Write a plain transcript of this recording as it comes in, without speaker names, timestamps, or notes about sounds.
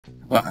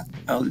Well,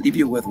 I'll leave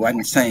you with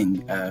one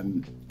saying,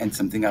 and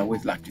something I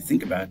always like to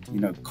think about.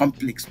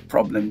 Complex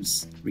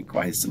problems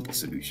require simple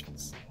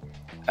solutions.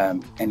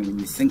 And when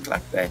you think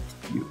like that,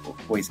 you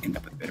always end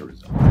up with better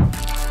results.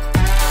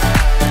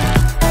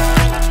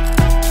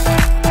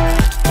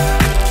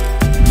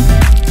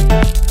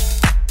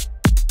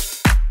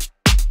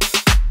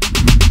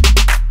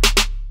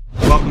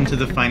 Welcome to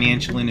the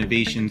Financial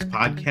Innovations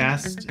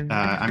Podcast.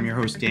 I'm your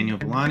host, Daniel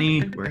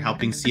Villani. We're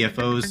helping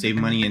CFOs save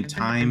money and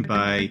time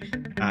by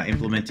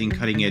implementing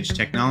cutting-edge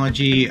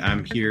technology.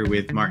 I'm here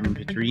with Martin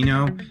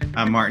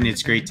Pittorino. Martin,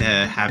 it's great to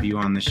have you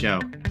on the show.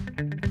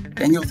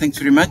 Daniel, thanks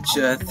very much.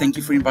 Thank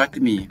you for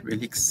inviting me.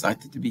 Really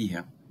excited to be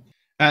here.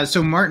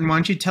 So Martin, why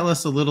don't you tell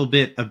us a little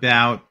bit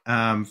about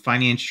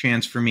finance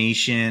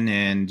transformation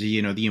and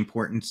the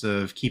importance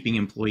of keeping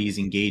employees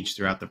engaged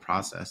throughout the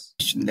process?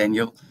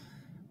 Daniel.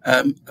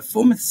 A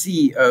former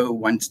CEO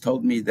once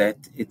told me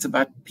that it's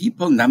about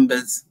people,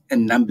 numbers,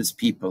 and numbers,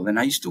 people. And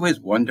I used to always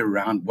wonder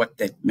around what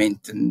that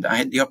meant. And I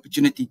had the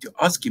opportunity to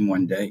ask him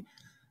one day.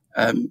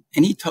 And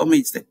he told me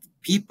it's that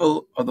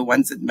people are the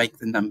ones that make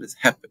the numbers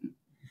happen.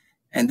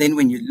 And then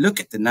when you look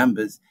at the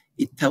numbers,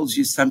 it tells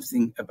you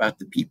something about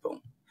the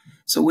people.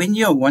 So when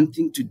you're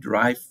wanting to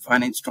drive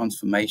finance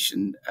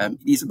transformation, it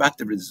is about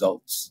the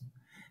results.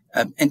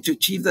 And to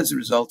achieve those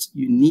results,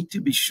 you need to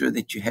be sure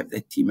that you have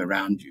that team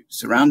around you,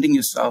 surrounding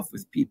yourself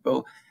with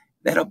people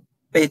that are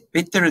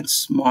better and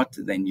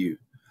smarter than you.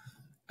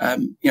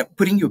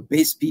 Putting your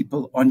best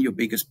people on your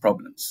biggest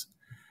problems.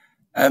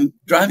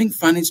 Driving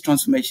finance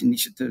transformation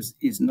initiatives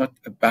is not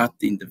about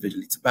the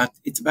individual. It's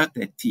about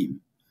that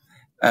team.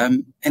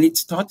 And it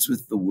starts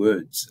with the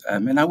words.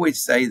 And I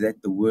always say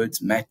that the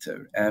words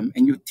matter.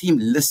 And your team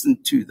listen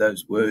to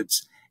those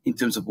words in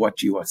terms of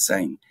what you are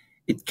saying.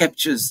 It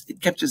captures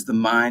the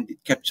mind.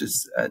 It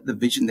captures the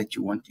vision that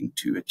you're wanting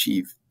to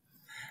achieve.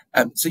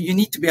 So you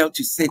need to be able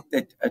to set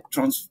that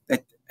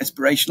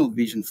aspirational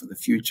vision for the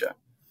future.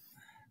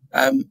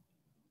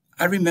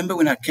 I remember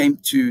when I came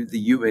to the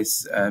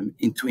US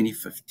in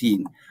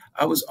 2015,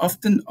 I was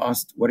often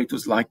asked what it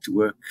was like to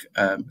work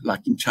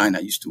like in China.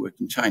 I used to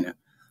work in China.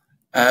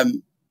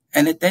 And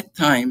at that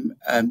time,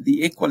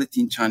 the air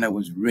quality in China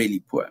was really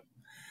poor.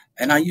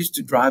 And I used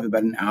to drive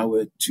about an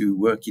hour to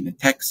work in a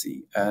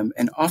taxi.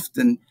 And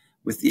often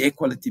with the air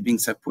quality being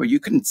so poor, you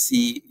couldn't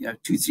see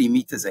 2-3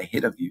 meters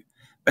ahead of you.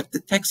 But the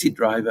taxi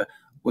driver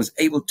was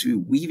able to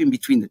weave in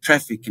between the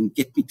traffic and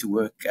get me to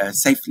work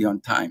safely on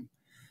time.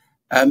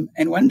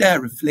 And one day I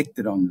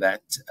reflected on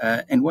that.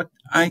 And what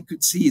I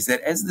could see is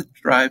that as the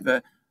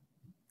driver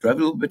drove a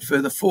little bit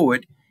further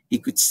forward, he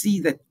could see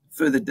that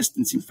further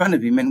distance in front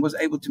of him and was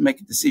able to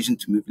make a decision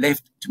to move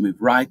left, to move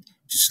right,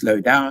 to slow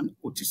down,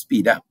 or to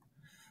speed up.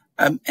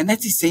 And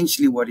that's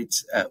essentially what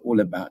it's all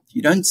about.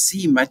 You don't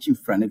see much in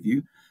front of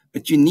you,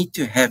 but you need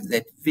to have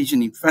that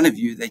vision in front of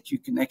you that you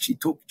can actually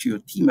talk to your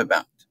team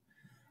about.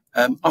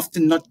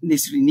 Often not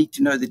necessarily need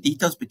to know the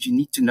details, but you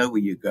need to know where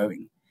you're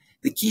going.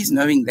 The key is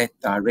knowing that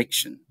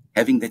direction,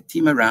 having that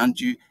team around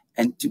you,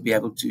 and to be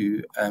able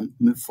to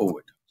move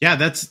forward. Yeah,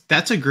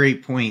 that's a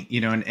great point,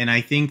 and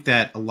I think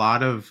that a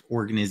lot of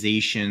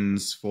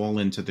organizations fall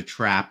into the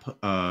trap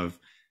of,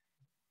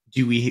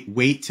 do we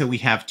wait till we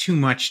have too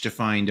much to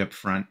find up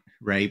front,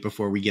 right,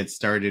 before we get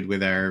started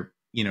with our,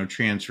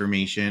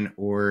 transformation,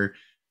 or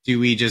do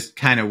we just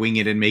kind of wing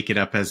it and make it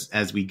up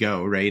as we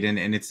go, right?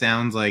 And it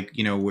sounds like,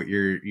 what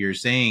you're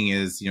saying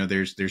is,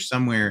 there's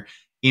somewhere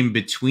in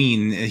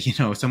between,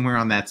 somewhere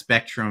on that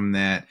spectrum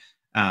that,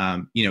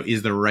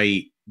 is the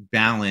right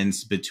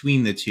balance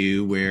between the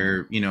two,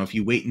 where, if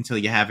you wait until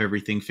you have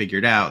everything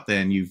figured out,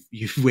 then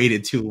you've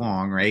waited too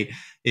long, right?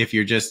 If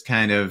you're just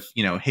kind of,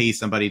 hey,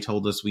 somebody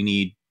told us we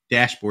need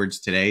dashboards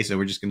today, so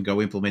we're just going to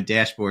go implement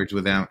dashboards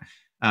without,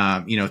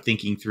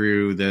 thinking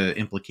through the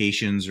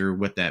implications or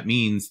what that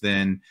means,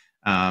 then,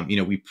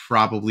 we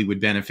probably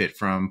would benefit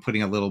from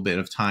putting a little bit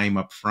of time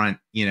up front,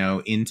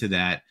 into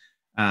that.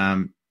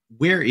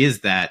 Where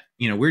is that?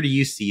 Where do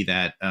you see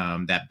that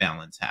that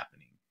balance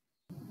happening?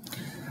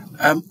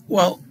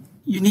 Well,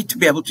 you need to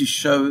be able to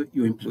show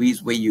your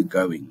employees where you're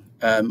going.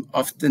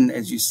 Often,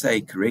 as you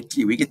say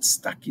correctly, we get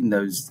stuck in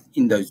those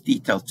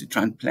details to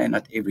try and plan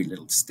out every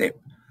little step.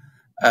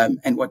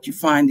 And what you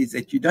find is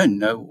that you don't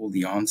know all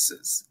the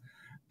answers.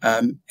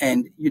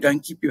 And you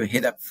don't keep your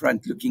head up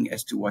front looking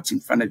as to what's in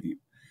front of you.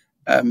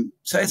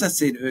 So as I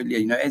said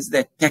earlier, as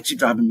that taxi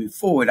driver moved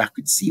forward, I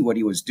could see what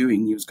he was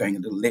doing. He was going a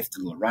little left, a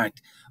little right.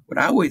 What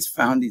I always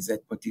found is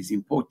that what is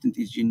important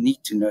is you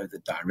need to know the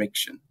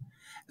direction.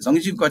 As long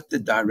as you've got the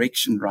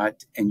direction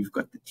right and you've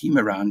got the team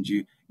around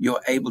you, you're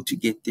able to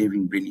get there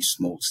in really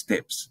small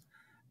steps.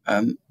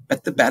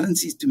 But the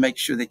balance is to make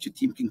sure that your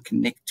team can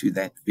connect to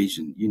that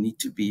vision. You need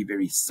to be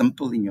very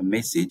simple in your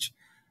message.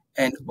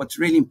 And what's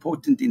really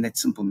important in that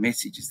simple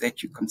message is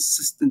that you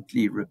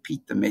consistently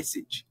repeat the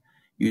message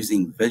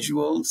using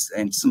visuals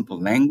and simple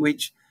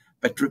language,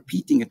 but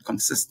repeating it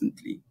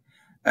consistently.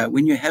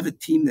 When you have a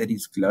team that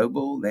is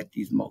global, that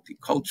is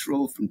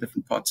multicultural from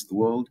different parts of the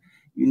world,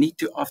 you need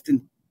to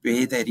often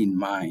bear that in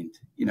mind.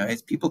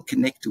 As people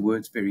connect to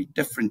words very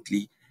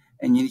differently,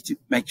 and you need to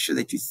make sure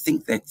that you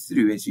think that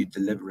through as you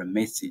deliver a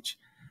message.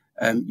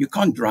 You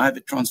can't drive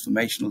a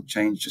transformational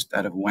change just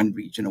out of one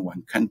region or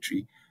one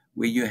country.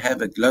 Where you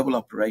have a global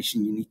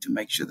operation, you need to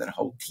make sure that a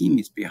whole team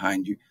is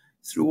behind you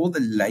through all the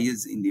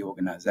layers in the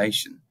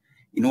organization.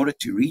 In order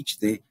to reach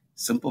the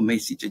simple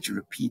message that you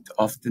repeat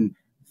often,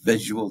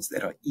 visuals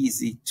that are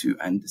easy to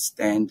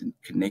understand and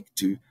connect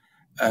to.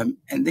 And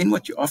then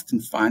what you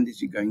often find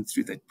as you're going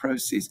through that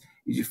process is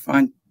you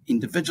find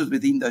individuals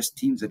within those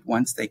teams that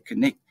once they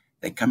connect,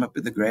 they come up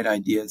with the great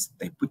ideas,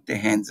 they put their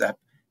hands up,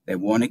 they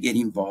want to get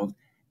involved,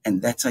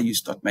 and that's how you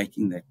start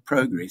making that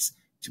progress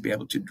to be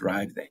able to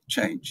drive that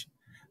change.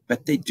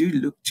 But they do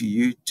look to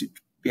you to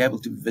be able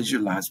to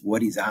visualize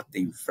what is out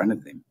there in front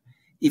of them.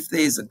 If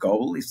there's a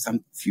goal, if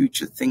some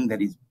future thing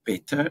that is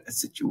better, a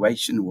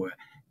situation or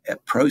a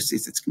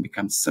process that's going to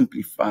become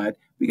simplified,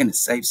 we're going to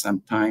save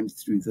some time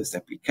through this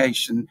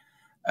application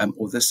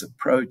or this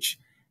approach,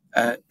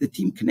 the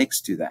team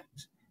connects to that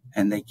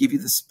and they give you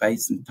the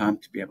space and time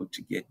to be able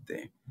to get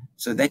there.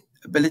 So that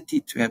ability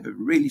to have a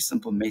really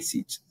simple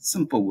message,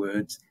 simple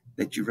words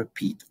that you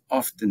repeat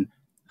often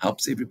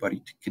helps everybody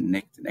to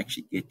connect and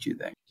actually get you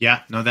there.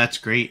 Yeah, no, that's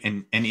great.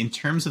 And in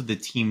terms of the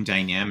team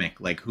dynamic,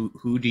 like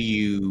who do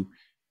you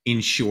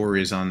ensure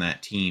is on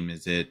that team?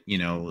 Is it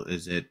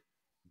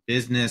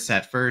business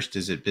at first?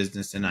 Is it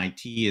business and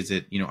IT? Is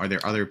it, are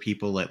there other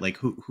people like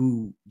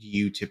who do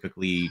you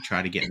typically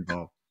try to get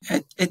involved?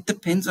 It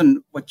depends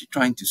on what you're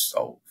trying to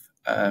solve.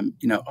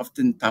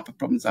 Often type of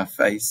problems I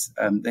face,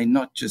 they're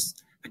not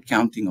just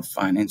accounting or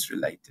finance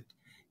related.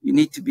 You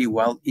need to be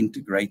well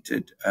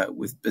integrated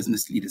with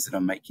business leaders that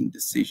are making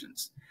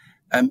decisions.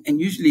 And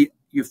usually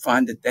you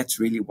find that that's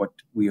really what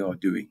we are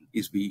doing,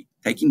 is we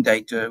taking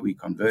data, we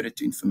convert it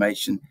to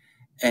information,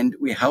 and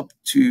we help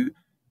to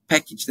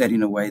package that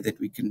in a way that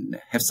we can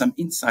have some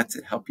insights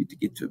that help you to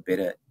get to a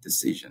better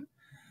decision.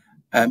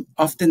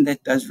 Often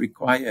that does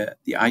require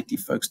the IT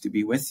folks to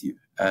be with you.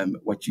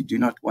 What you do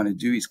not want to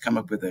do is come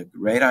up with a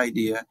great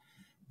idea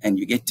and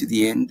you get to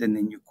the end and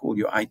then you call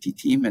your IT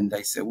team and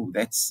they say, oh,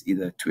 that's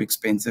either too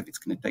expensive, it's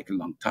going to take a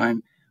long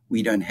time,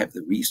 we don't have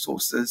the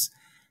resources.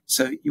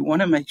 So you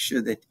want to make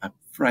sure that up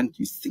front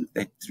you think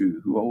that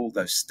through, who are all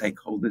those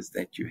stakeholders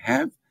that you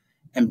have,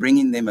 and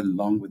bringing them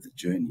along with the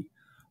journey.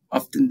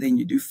 Often then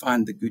you do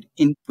find the good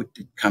input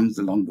that comes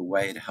along the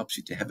way. It helps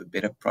you to have a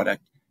better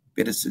product,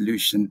 better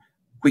solution,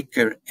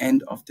 quicker,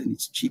 and often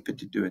it's cheaper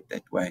to do it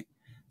that way.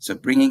 So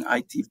bringing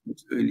IT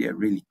folks earlier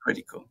really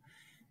critical.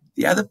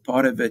 The other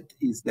part of it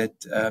is that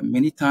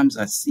many times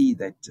I see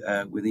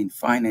that within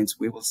finance,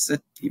 we will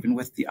sit even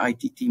with the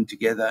IT team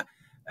together,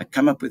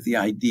 come up with the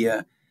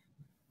idea,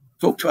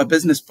 talk to our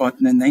business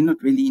partner, and they're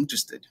not really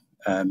interested.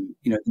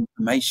 The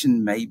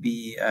information may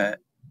be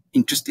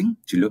interesting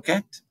to look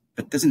at,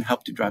 but doesn't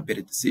help to drive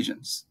better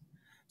decisions.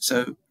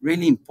 So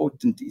really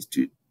important is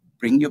to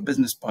bring your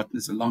business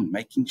partners along,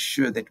 making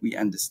sure that we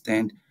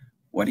understand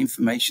what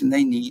information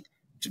they need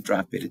to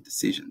drive better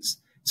decisions.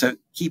 So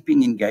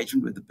keeping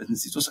engagement with the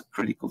business is also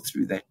critical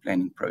through that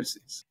planning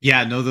process.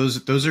 Yeah, no,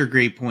 those are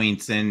great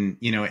points. And,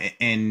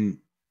 and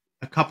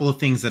a couple of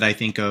things that I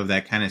think of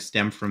that kind of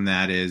stem from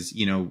that is,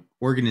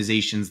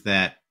 organizations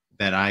that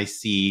I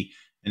see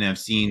and have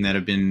seen that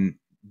have been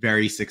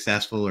very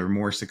successful or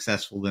more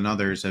successful than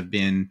others have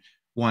been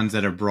ones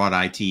that have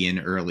brought IT in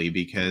early,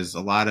 because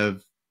a lot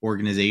of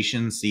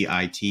organizations see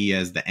IT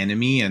as the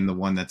enemy and the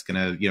one that's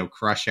going to,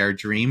 crush our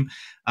dream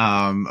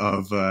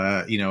of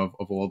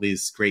all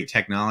these great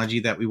technology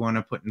that we want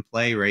to put in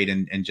play, right?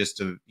 And just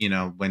to,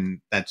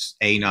 when that's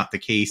A, not the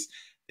case,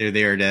 they're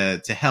there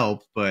to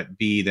help, but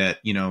B, that,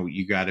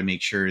 you got to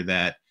make sure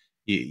that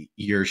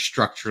you're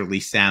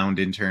structurally sound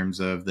in terms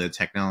of the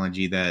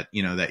technology that,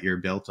 that you're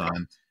built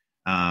on.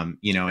 And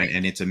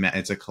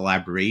it's a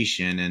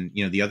collaboration. And,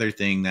 the other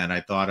thing that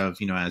I thought of,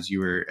 as you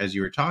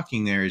were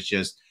talking there is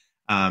just,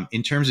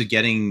 in terms of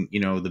getting,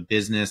 the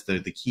business,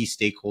 the key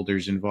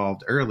stakeholders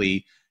involved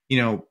early,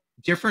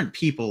 different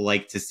people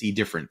like to see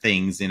different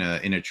things in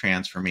a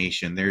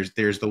transformation.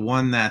 There's the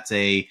one that's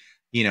a,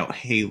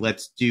 hey,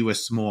 let's do a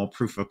small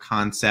proof of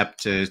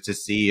concept to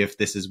see if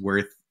this is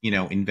worth,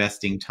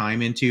 investing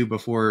time into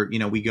before,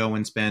 we go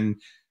and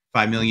spend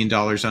 $5 million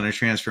on a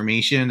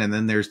transformation. And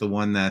then there's the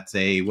one that's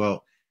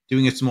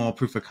doing a small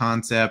proof of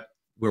concept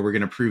where we're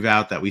going to prove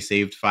out that we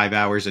saved 5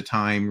 hours of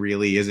time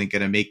really isn't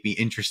going to make me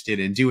interested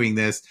in doing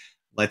this.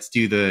 Let's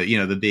do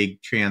the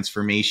big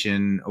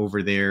transformation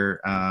over there,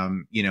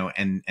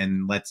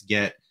 and let's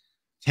get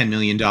 $10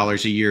 million a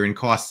year in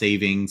cost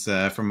savings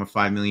from a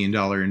 $5 million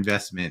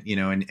investment,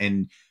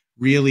 and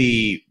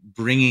really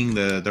bringing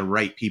the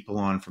right people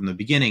on from the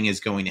beginning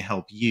is going to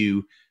help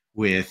you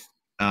with,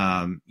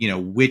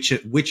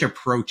 which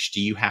approach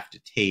do you have to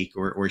take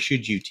or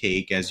should you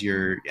take as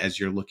you're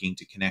looking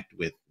to connect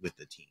with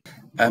the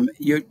team?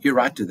 You're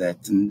right to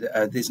that. And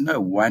there's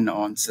no one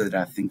answer that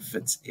I think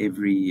fits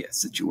every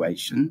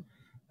situation.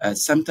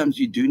 Sometimes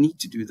you do need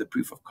to do the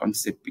proof of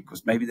concept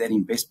because maybe that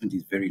investment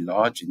is very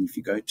large. And if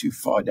you go too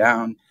far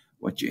down,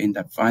 what you end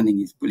up finding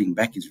is pulling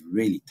back is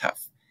really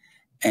tough.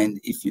 And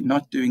if you're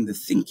not doing the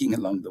thinking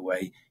along the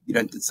way, you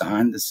don't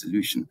design the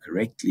solution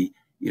correctly.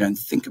 You don't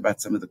think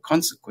about some of the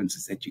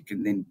consequences that you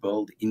can then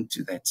build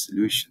into that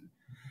solution.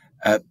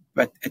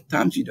 But at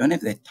times you don't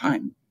have that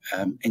time,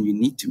 and you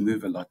need to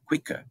move a lot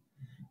quicker.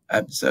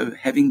 So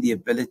having the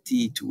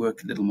ability to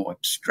work a little more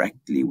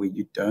abstractly, where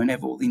you don't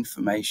have all the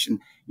information,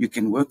 you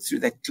can work through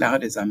that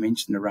cloud, as I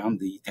mentioned, around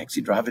the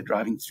taxi driver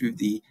driving through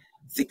the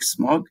thick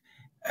smog.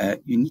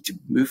 You need to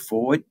move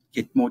forward,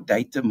 get more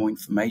data, more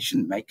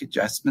information, make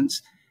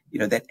adjustments.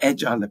 That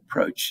agile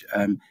approach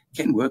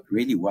can work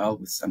really well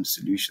with some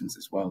solutions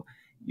as well.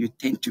 You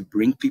tend to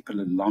bring people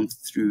along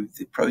through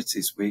the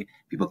process where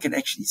people can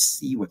actually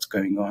see what's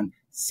going on,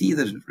 see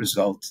the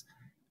results,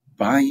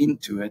 buy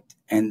into it,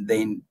 and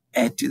then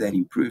add to that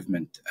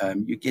improvement.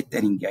 You get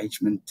that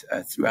engagement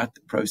throughout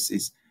the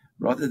process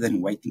rather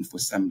than waiting for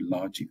some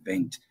large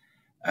event.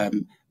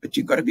 But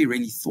you've got to be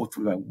really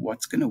thoughtful about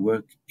what's going to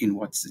work in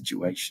what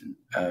situation.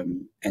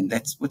 And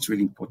that's what's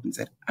really important, is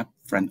that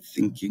upfront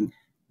thinking,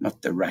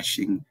 not the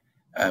rushing.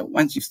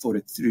 Once you've thought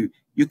it through,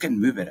 you can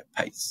move at a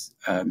pace.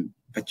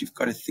 But you've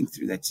got to think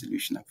through that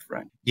solution up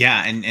front.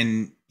 Yeah.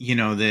 And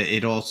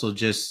it also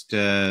just,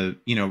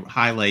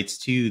 highlights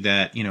too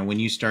that, when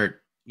you start,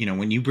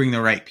 when you bring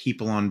the right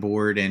people on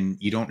board and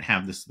you don't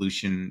have the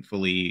solution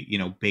fully,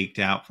 baked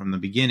out from the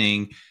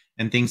beginning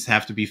and things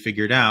have to be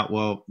figured out.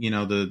 Well,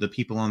 the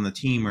people on the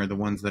team are the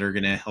ones that are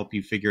going to help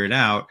you figure it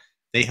out.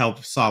 They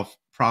help solve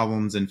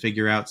problems and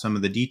figure out some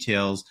of the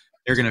details.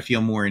 They're going to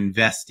feel more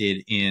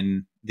invested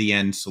in the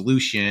end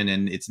solution.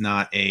 And it's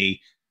not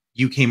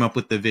you came up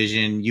with the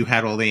vision, you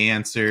had all the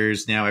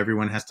answers. Now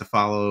everyone has to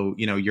follow,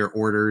 your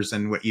orders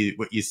and what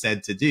you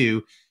said to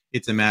do.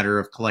 It's a matter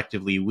of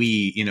collectively,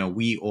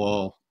 we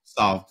all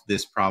solved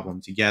this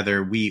problem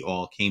together. We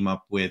all came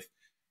up with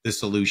the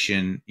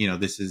solution.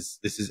 This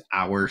is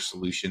our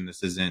solution.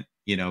 This isn't,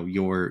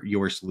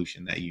 your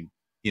solution that you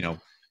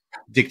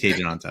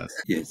dictated onto us.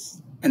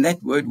 Yes. And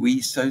that word "we"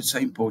 is so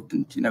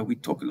important. We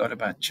talk a lot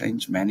about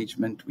change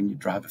management when you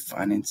drive a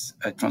finance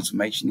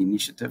transformation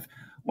initiative.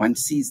 One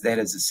sees that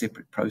as a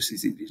separate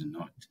process. It is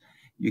not.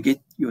 You get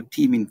your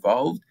team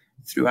involved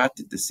throughout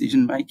the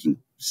decision-making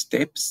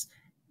steps.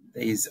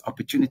 There's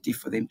opportunity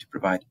for them to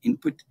provide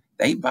input.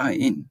 They buy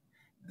in.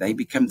 They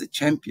become the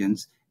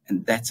champions.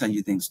 And that's how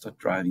you then start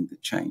driving the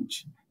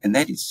change. And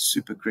that is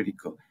super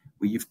critical.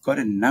 Where you've got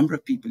a number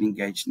of people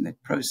engaged in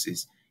that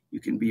process,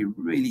 you can be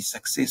really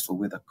successful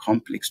with a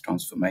complex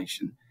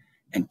transformation.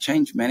 And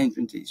change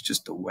management is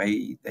just the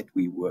way that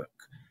we work.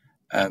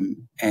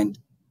 And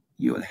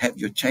you'll have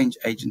your change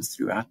agents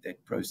throughout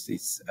that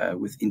process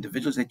with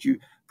individuals that you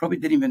probably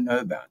didn't even know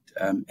about.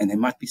 And they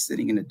might be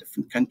sitting in a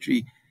different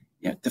country,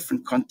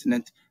 different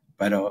continent,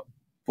 but are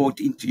bought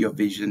into your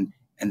vision.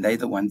 And they're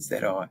the ones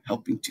that are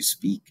helping to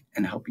speak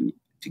and helping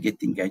to get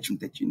the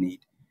engagement that you need.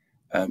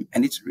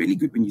 And it's really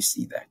good when you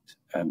see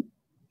that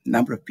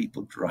number of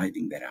people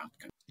driving that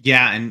outcome.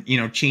 Yeah. And,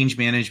 change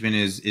management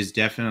is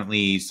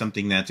definitely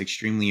something that's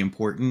extremely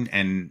important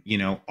and,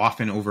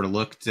 often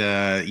overlooked,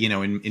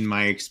 in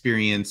my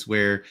experience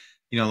where,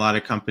 a lot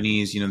of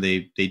companies,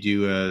 they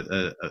do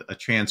a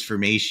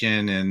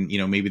transformation and,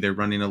 maybe they're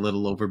running a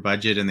little over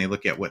budget and they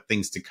look at what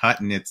things to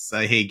cut and it's,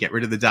 hey, get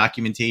rid of the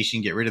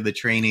documentation, get rid of the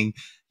training,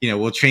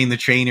 we'll train the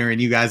trainer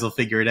and you guys will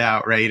figure it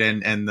out. Right.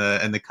 And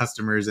the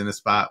customer's in a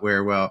spot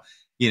where, well,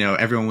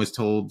 everyone was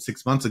told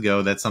 6 months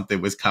ago that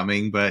something was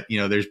coming, but,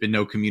 there's been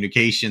no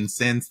communication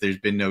since. There's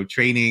been no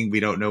training. We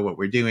don't know what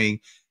we're doing,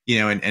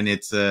 and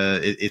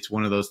it's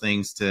one of those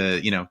things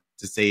to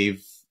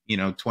save,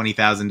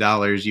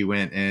 $20,000, you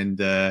went and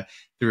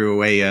threw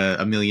away a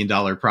 $1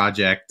 million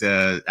project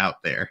out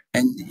there.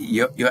 And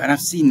and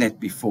I've seen that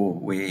before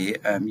where,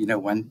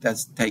 one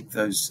does take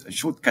those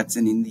shortcuts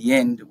and in the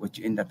end, what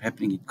you end up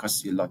happening, it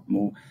costs you a lot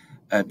more.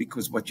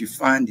 Because what you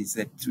find is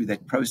that through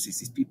that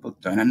process is people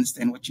don't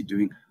understand what you're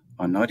doing,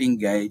 are not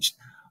engaged,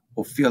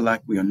 or feel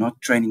like we are not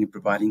training and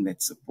providing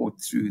that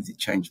support through the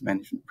change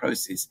management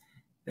process.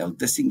 They'll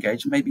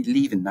disengage, maybe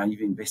leave, and now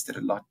you've invested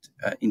a lot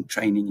in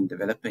training and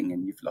developing,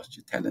 and you've lost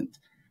your talent.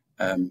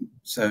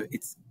 So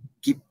it's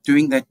keep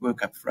doing that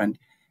work up front,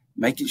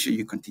 making sure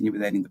you continue with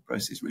that in the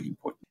process, really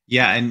important.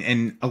 Yeah,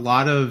 and a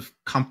lot of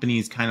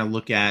companies kind of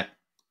look at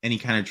any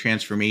kind of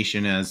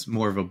transformation as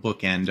more of a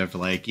bookend of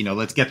like,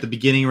 let's get the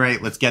beginning right.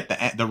 Let's get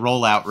the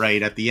rollout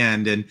right at the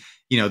end. And,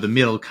 the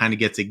middle kind of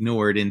gets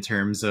ignored in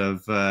terms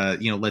of,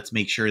 let's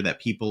make sure that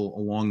people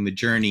along the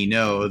journey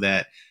know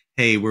that,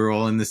 hey, we're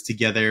all in this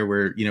together.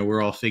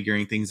 We're all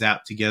figuring things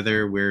out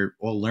together. We're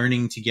all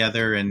learning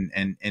together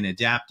and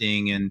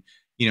adapting and,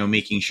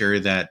 making sure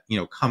that,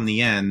 come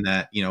the end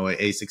that,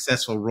 a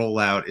successful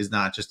rollout is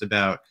not just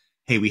about,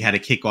 hey, we had a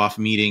kickoff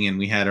meeting and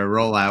we had a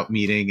rollout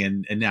meeting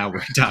and now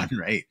we're done,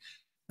 right?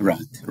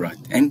 Right.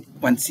 And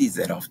one sees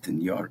that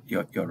often. You're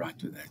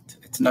right with that.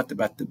 It's not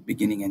about the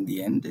beginning and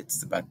the end.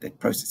 It's about that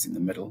process in the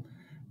middle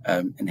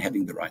and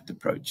having the right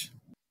approach.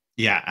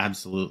 Yeah,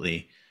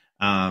 absolutely.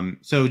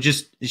 So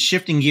just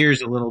shifting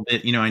gears a little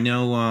bit, I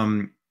know,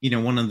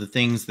 one of the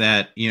things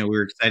that,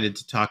 we're excited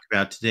to talk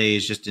about today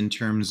is just in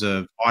terms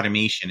of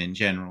automation in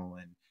general.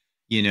 And,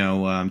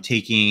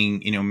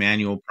 taking,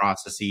 manual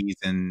processes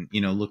and,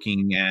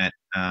 looking at,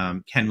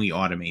 can we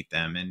automate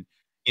them? And,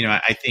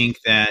 I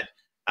think that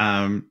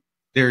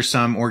there are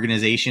some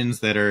organizations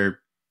that are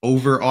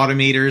over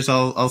automators,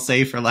 I'll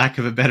say, for lack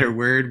of a better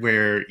word,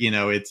 where,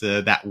 it's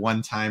that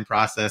one-time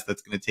process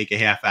that's going to take a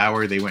half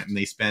hour. They went and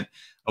they spent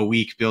a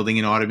week building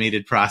an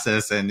automated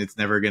process, and it's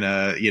never going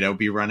to,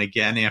 be run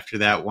again after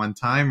that one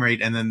time,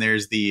 right? And then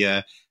there's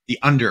the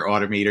under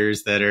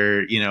automators that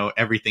are,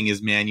 everything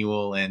is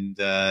manual and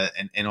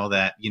all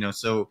that,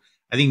 So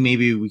I think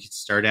maybe we could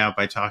start out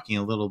by talking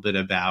a little bit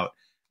about,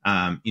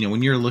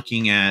 when you're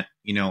looking at,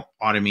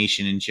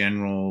 automation in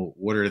general,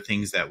 what are the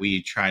things that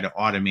we try to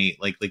automate?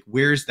 Like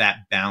where's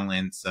that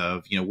balance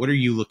of, what are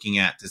you looking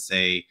at to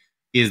say,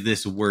 is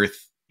this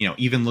worth,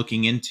 even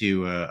looking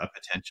into a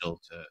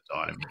potential to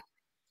automate?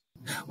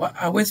 Well,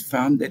 I always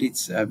found that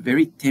it's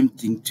very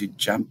tempting to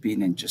jump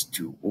in and just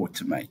to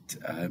automate.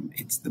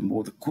 It's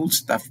the cool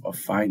stuff of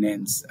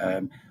finance.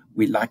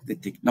 We like the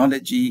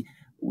technology.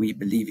 We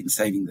believe in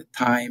saving the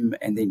time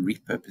and then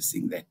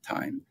repurposing that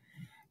time.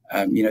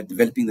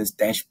 Developing those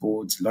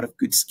dashboards, a lot of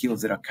good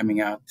skills that are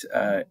coming out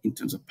in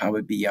terms of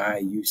Power BI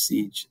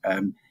usage.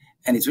 And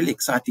it's really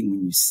exciting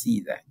when you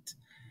see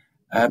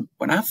that.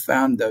 What I've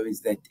found, though,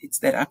 is that it's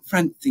that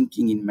upfront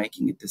thinking in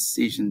making a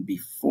decision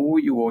before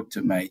you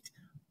automate.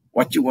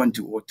 What you want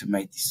to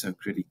automate is so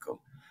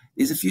critical.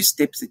 There's a few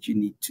steps that you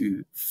need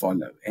to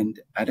follow, and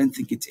I don't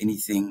think it's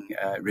anything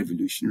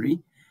revolutionary,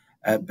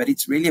 but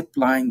it's really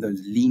applying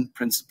those lean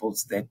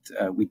principles that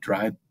we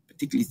drive,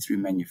 particularly through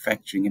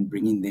manufacturing, and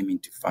bringing them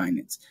into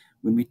finance.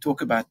 When we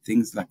talk about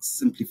things like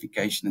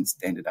simplification and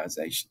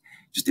standardization,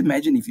 just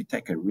imagine if you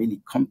take a really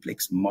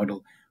complex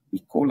model, we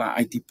call our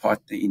IT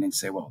partner in and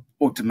say, well,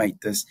 automate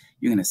this,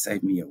 you're going to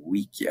save me a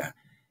week here.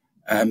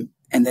 And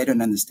they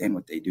don't understand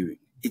what they're doing.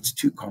 It's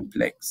too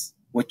complex.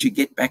 What you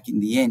get back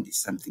in the end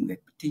is something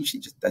that potentially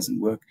just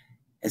doesn't work,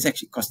 has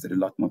actually costed a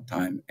lot more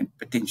time and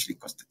potentially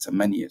costed some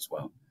money as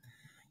well.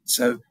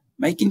 So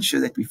making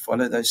sure that we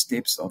follow those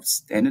steps of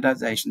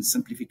standardization,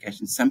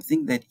 simplification,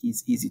 something that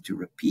is easy to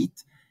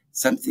repeat,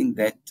 something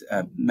that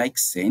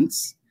makes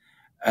sense,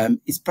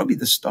 is probably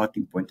the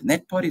starting point. And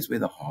that part is where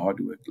the hard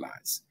work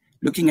lies.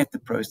 Looking at the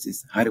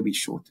process, how do we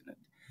shorten it?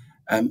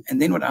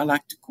 And then what I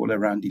like to call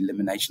around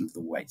elimination of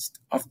the waste.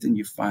 Often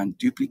you find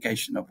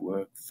duplication of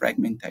work,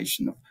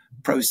 fragmentation of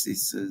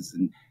processes,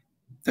 and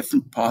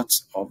different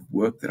parts of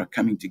work that are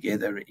coming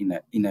together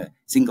in a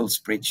single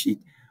spreadsheet.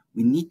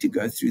 We need to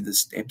go through the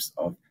steps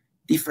of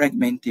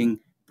defragmenting,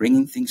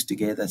 bringing things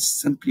together,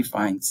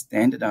 simplifying,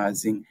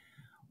 standardizing.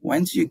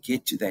 Once you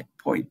get to that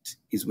point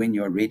is when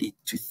you're ready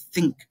to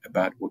think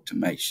about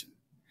automation.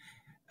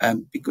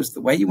 Because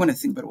the way you want to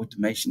think about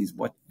automation is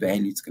what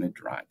value it's going to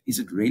drive. Is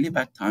it really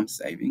about time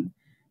saving?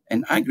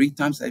 And I agree,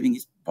 time saving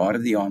is part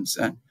of the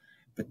answer,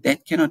 but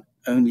that cannot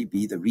only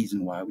be the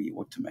reason why we're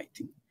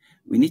automating.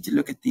 We need to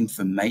look at the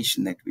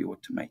information that we're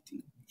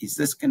automating. Is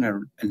this going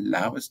to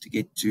allow us to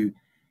get to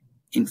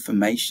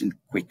information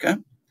quicker,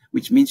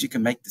 which means you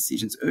can make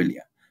decisions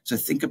earlier? So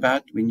think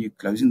about when you're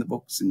closing the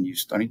books and you're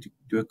starting to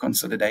do a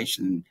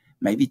consolidation.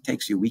 Maybe it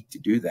takes you a week to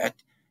do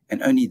that.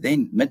 And only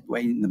then,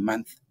 midway in the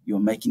month, you're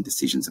making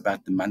decisions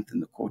about the month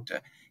and the quarter.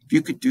 If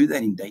you could do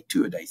that in day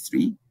 2 or day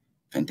 3,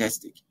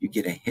 fantastic. You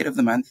get ahead of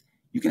the month.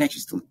 You can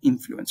actually still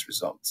influence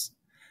results.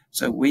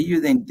 So where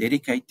you're then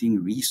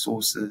dedicating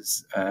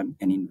resources and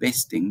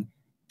investing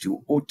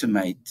to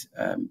automate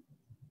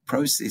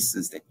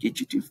processes that get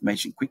you to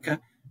information quicker,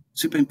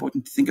 super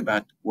important to think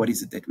about what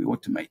is it that we're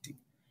automating.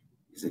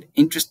 Is it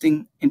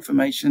interesting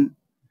information,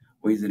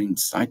 or is it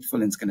insightful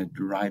and it's going to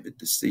drive a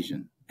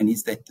decision? And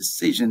is that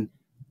decision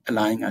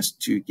allowing us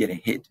to get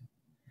ahead?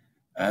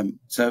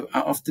 So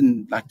I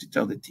often like to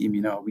tell the team,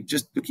 we're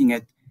just looking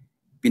at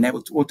being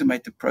able to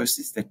automate a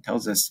process that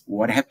tells us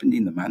what happened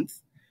in the month.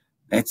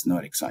 That's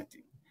not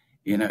exciting.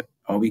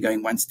 Are we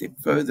going one step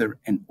further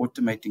and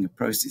automating a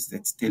process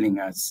that's telling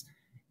us,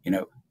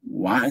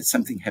 why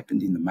something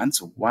happened in the month?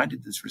 So why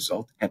did this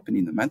result happen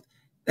in the month?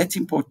 That's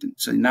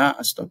important. So now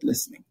I start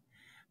listening.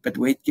 But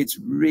where it gets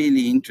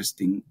really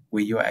interesting,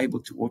 where you're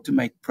able to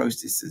automate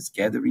processes,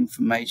 gather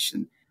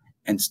information,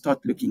 and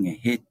start looking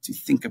ahead to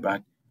think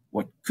about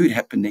what could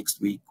happen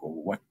next week or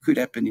what could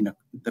happen in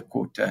the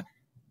quarter,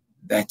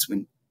 that's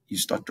when you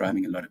start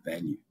driving a lot of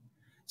value.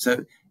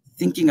 So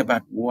thinking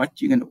about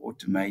what you're going to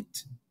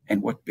automate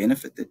and what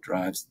benefit that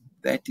drives,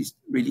 that is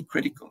really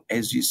critical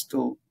as you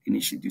still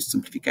initially do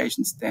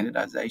simplification,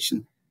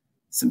 standardization,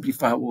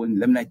 simplify or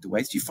eliminate the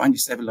waste. You find you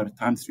save a lot of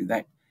time through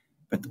that.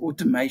 But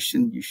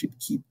automation, you should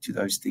keep to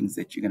those things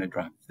that you're going to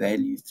drive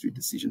value through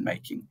decision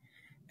making.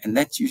 And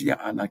that's usually how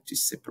I like to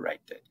separate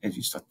that. As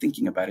you start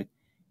thinking about it,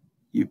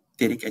 you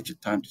dedicate your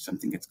time to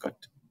something that's got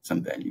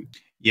some value.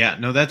 Yeah,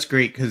 no, that's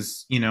great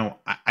because,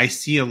 I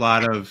see a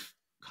lot of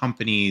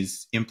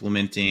companies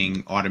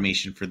implementing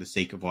automation for the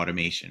sake of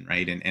automation,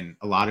 right? And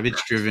a lot of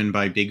it's driven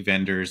by big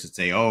vendors that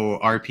say, oh,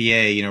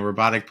 RPA,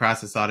 robotic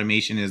process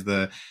automation is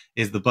the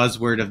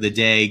buzzword of the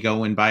day.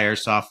 Go and buy our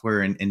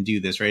software and do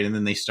this, right? And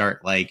then they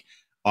start like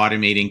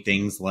automating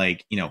things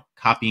like,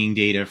 copying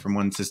data from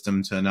one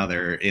system to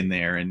another in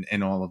there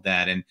and all of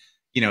that. And,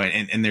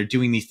 and they're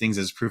doing these things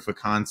as proof of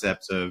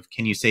concepts of,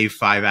 can you save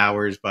 5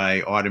 hours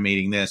by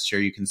automating this? Sure,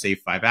 you can save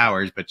 5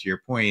 hours, but to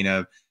your point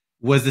of,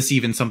 was this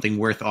even something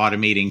worth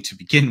automating to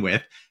begin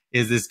with?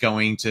 Is this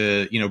going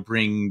to,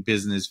 bring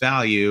business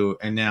value?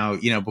 And now,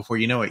 before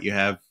you know it, you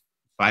have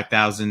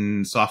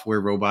 5,000 software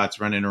robots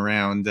running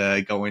around,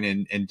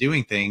 going and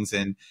doing things.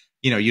 And,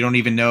 you don't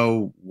even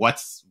know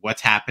what's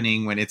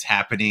happening when it's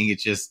happening.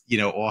 It's just,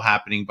 all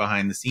happening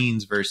behind the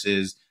scenes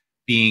versus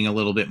being a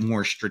little bit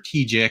more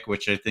strategic,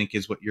 which I think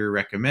is what you're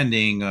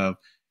recommending of,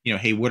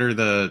 hey, what are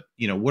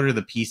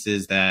the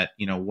pieces that,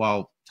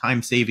 while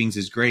time savings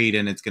is great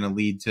and it's going to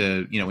lead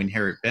to,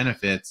 inherent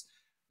benefits,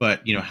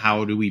 but,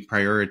 how do we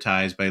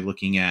prioritize by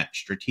looking at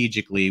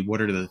strategically,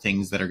 what are the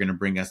things that are going to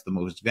bring us the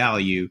most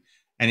value?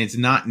 And it's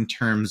not in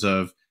terms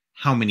of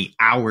how many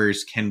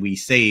hours can we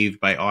save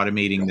by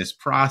automating this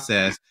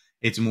process.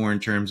 It's more in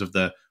terms of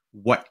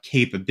what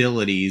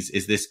capabilities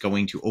is this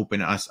going to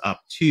open us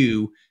up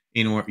to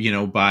in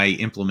order, by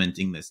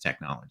implementing this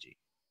technology.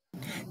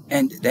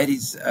 And that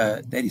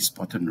is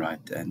spot on,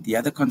 right. And the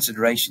other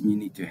consideration you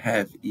need to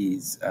have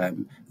is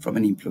from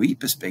an employee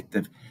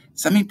perspective,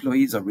 some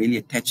employees are really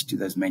attached to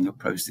those manual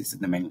processes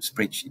and the manual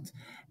spreadsheets,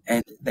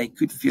 and they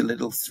could feel a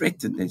little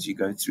threatened as you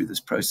go through this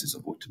process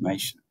of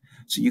automation.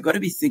 So you've got to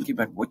be thinking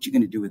about what you're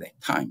going to do with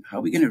that time. How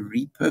are we going to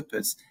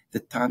repurpose the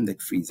time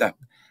that frees up?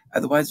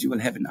 Otherwise, you will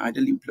have an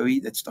idle employee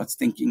that starts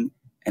thinking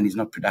and is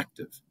not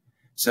productive.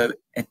 So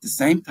at the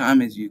same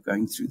time as you're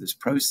going through this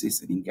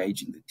process and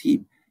engaging the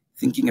team,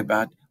 thinking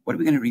about what are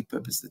we going to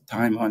repurpose the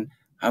time on?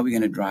 How are we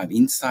going to drive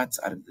insights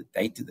out of the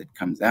data that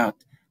comes out?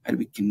 How do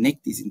we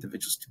connect these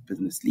individuals to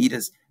business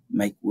leaders,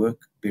 make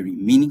work very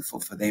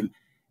meaningful for them?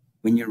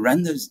 When you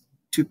run those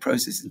two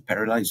processes in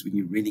parallel is when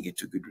you really get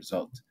to a good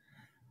result.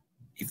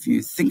 If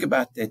you think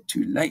about that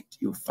too late,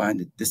 you'll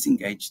find a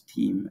disengaged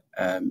team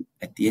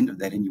at the end of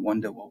that, and you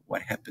wonder, well,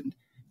 what happened?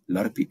 A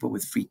lot of people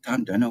with free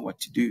time don't know what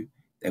to do.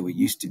 They were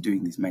used to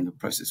doing this manual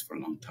process for a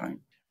long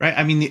time. Right.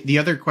 I mean, the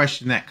other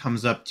question that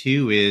comes up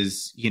too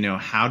is,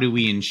 how do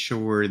we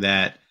ensure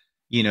that,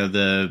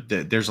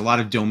 there's a lot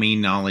of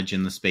domain knowledge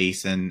in the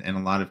space, and a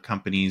lot of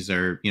companies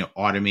are,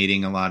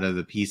 automating a lot of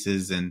the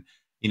pieces, and,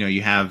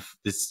 you have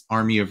this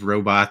army of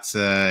robots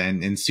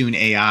and soon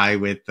AI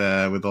with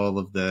all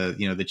of the,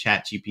 the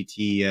chat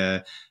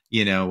GPT,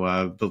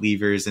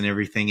 believers and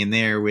everything in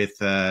there with,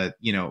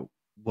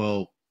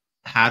 well,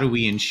 how do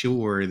we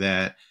ensure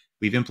that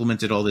we've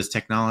implemented all this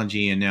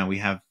technology and now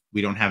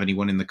we don't have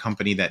anyone in the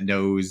company that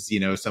knows,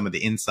 some of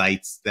the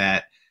insights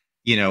that,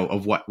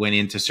 of what went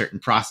into certain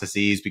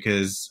processes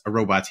because a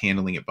robot's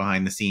handling it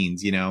behind the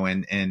scenes,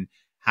 and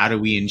how do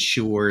we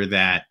ensure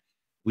that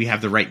we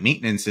have the right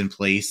maintenance in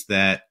place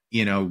that,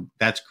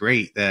 that's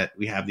great that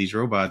we have these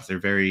robots. They're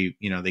very,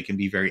 they can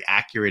be very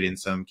accurate in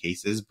some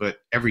cases, but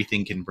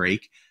everything can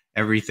break.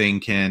 Everything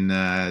can,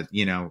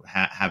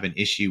 have an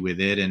issue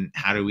with it. And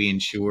how do we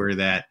ensure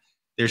that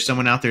there's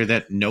someone out there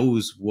that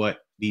knows what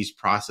these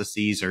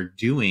processes are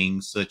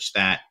doing such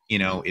that,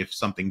 if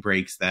something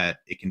breaks, that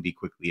it can be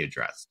quickly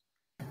addressed?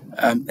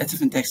 That's a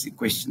fantastic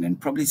question,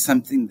 and probably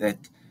something that,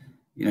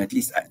 at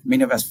least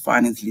many of us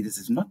finance leaders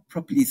have not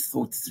properly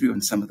thought through on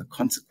some of the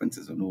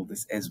consequences on all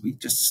this as we're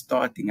just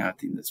starting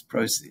out in this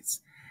process.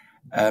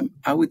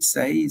 I would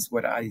say is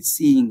what I'm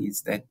seeing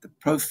is that the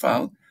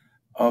profile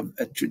of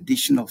a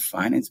traditional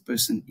finance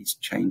person is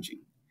changing.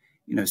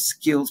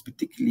 Skills,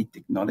 particularly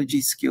technology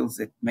skills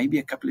that maybe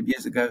a couple of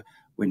years ago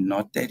were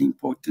not that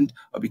important,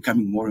 are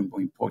becoming more and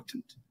more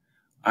important.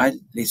 I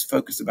less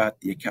focus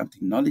about the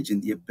accounting knowledge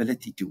and the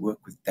ability to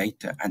work with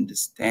data,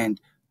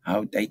 understand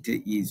how data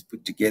is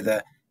put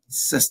together,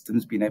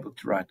 systems, being able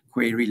to write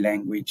query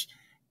language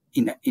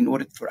in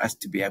order for us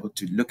to be able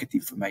to look at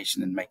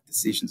information and make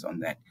decisions on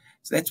that.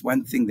 So that's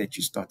one thing that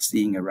you start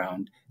seeing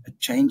around a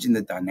change in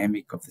the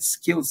dynamic of the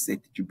skill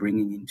set that you're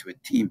bringing into a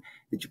team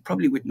that you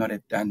probably would not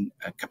have done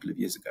a couple of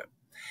years ago.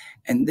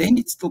 And then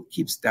it still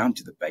keeps down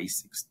to the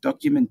basics.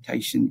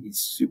 Documentation is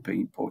super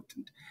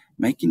important.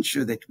 Making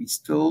sure that we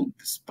still,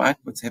 despite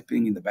what's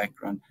happening in the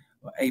background,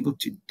 are able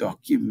to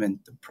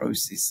document the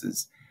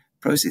processes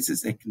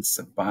that can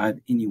survive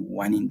any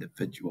one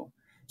individual,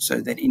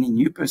 so that any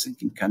new person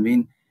can come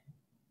in,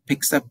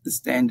 picks up the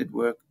standard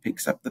work,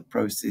 picks up the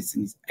process,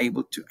 and is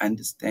able to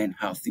understand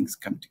how things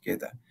come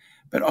together.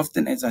 But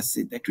often, as I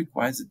said, that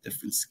requires a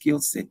different skill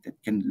set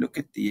that can look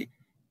at the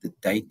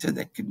data,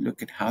 that can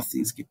look at how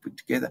things get put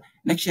together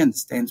and actually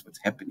understands what's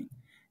happening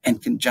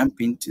and can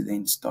jump into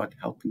then start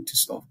helping to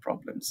solve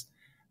problems.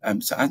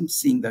 So I'm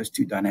seeing those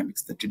two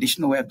dynamics. The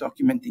traditional way of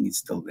documenting is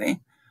still there,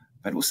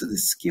 but also the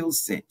skill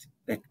set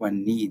that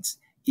one needs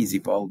is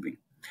evolving.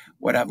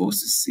 What I've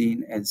also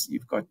seen as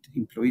you've got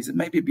employees that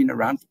maybe have been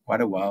around for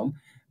quite a while,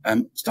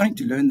 starting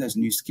to learn those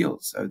new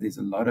skills. So there's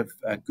a lot of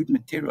good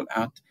material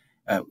out,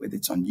 whether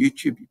it's on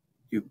YouTube,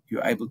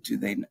 you're able to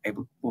then,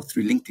 or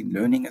through LinkedIn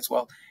Learning as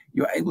well,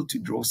 you're able to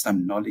draw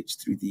some knowledge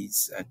through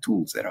these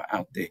tools that are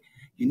out there.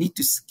 You need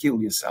to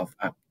skill yourself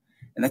up.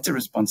 And that's a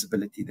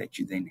responsibility that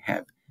you then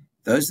have.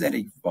 Those that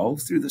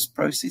evolve through this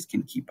process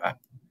can keep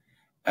up.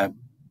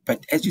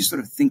 But as you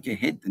sort of think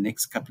ahead the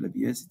next couple of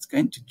years, it's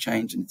going to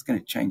change, and it's going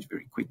to change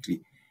very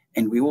quickly.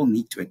 And we all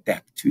need to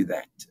adapt to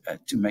that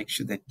to make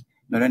sure that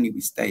not only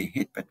we stay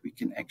ahead, but we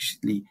can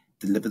actually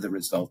deliver the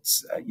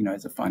results,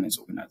 as a finance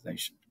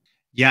organization.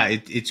 Yeah,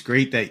 it's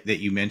great that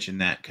you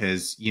mentioned that,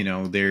 because,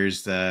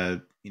 there's,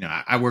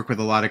 I work with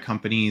a lot of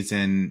companies,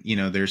 and,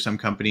 there's some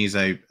companies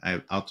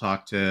I'll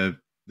talk to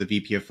the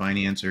VP of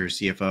finance or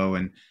CFO,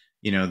 and,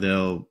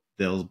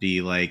 they'll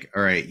be like,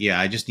 all right, yeah,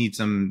 I just need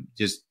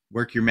just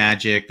work your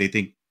magic. They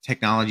think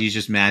technology is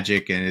just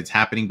magic and it's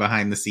happening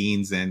behind the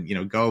scenes, and,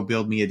 go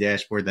build me a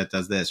dashboard that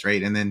does this.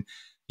 Right. And then,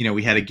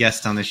 we had a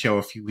guest on the show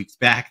a few weeks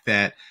back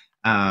that,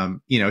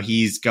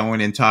 he's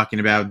going and talking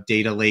about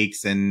data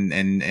lakes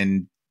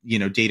and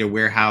data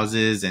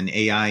warehouses and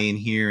AI in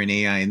here and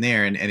AI in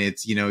there. And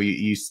it's,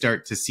 you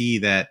start to see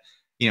that,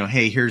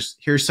 hey,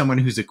 here's someone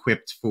who's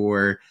equipped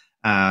for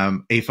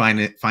a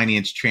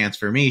finance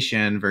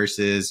transformation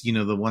versus,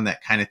 the one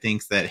that kind of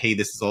thinks that, hey,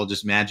 this is all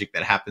just magic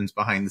that happens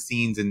behind the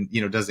scenes and,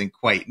 doesn't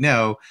quite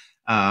know,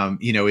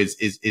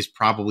 is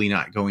probably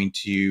not going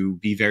to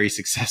be very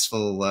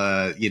successful,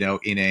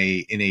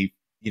 in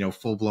a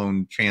full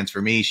blown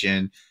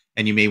transformation.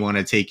 And you may want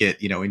to take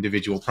it,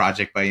 individual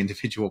project by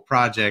individual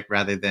project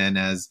rather than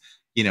as,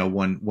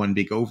 one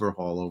big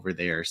overhaul over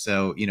there.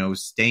 So,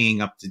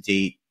 staying up to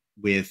date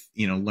with,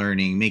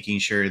 learning, making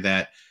sure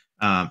that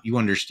you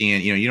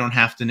understand, you don't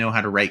have to know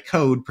how to write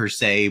code per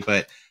se,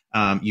 but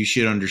you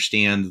should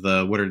understand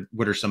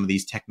what are some of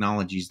these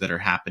technologies that are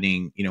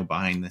happening,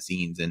 behind the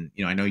scenes. And,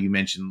 I know you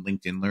mentioned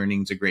LinkedIn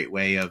Learning is a great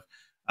way of,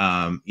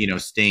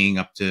 staying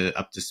up to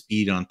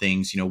speed on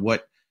things.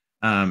 What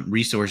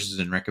resources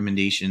and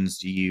recommendations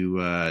do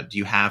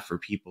you have for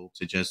people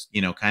to just,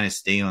 kind of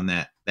stay on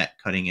that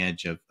cutting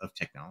edge of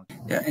technology?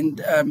 Yeah.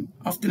 And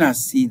often I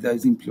see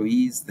those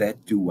employees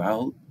that do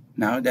well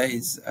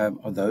nowadays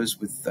are those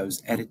with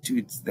those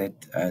attitudes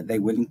that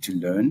they're willing to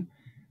learn,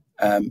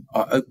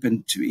 are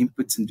open to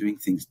inputs and doing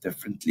things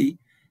differently.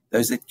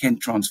 Those that can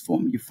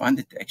transform, you find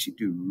that they actually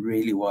do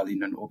really well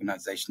in an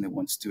organization that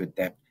wants to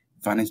adapt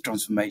finance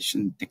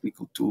transformation,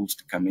 technical tools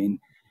to come in.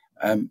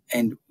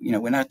 And,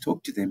 when I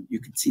talk to them, you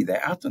can see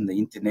they're out on the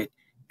internet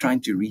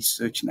trying to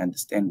research and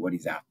understand what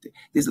is out there.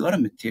 There's a lot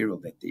of material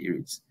that there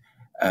is.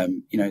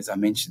 As I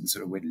mentioned,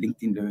 sort of with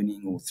LinkedIn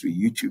Learning or through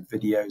YouTube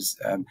videos,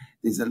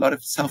 there's a lot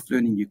of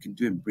self-learning you can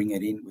do and bring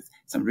it in with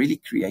some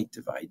really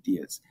creative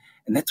ideas.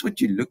 And that's what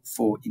you look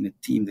for in a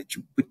team that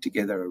you put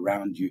together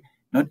around you.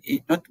 Not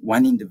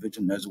one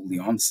individual knows all the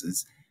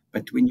answers,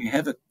 but when you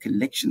have a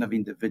collection of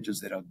individuals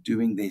that are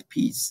doing their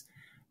piece,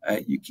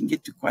 you can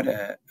get to quite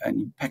an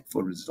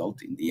impactful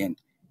result in the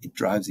end. It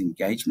drives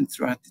engagement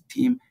throughout the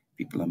team.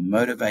 People are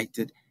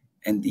motivated,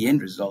 and the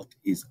end result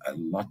is a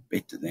lot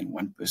better than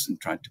one person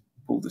trying to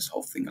pull this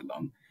whole thing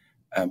along.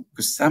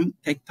 Because some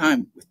take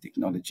time with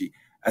technology,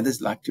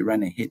 others like to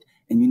run ahead,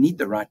 and you need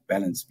the right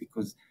balance,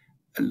 because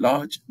a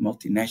large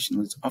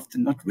multinational is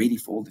often not ready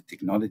for all the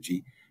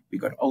technology.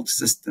 We've got old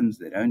systems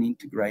that don't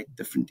integrate,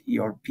 different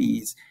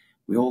ERPs.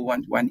 We all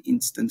want one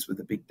instance with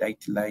a big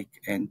data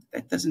lake, and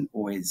that doesn't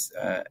always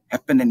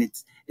happen, and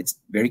it's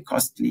very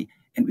costly.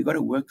 And we've got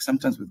to work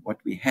sometimes with what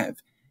we have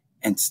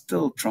and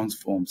still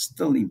transform,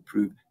 still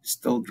improve,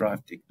 still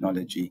drive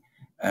technology.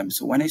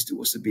 So one has to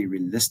also be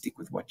realistic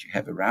with what you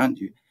have around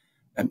you.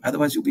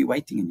 Otherwise, you'll be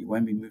waiting and you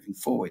won't be moving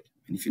forward.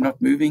 And if you're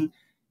not moving,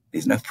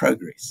 there's no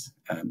progress.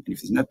 And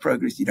if there's no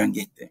progress, you don't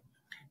get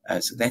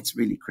there. So that's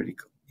really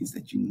critical, is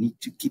that you need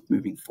to keep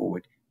moving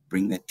forward,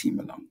 bring that team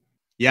along.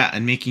 Yeah,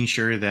 and making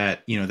sure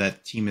that,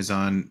 that team is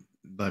on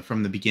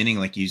from the beginning,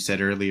 like you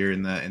said earlier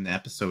in the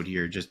episode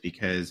here, just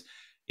because,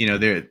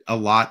 there a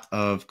lot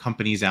of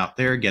companies out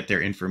there get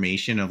their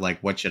information of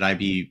like, what should I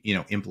be,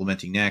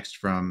 implementing next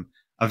from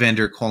a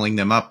vendor calling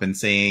them up and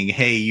saying,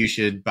 hey, you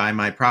should buy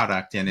my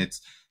product. And it's,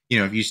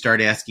 if you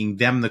start asking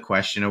them the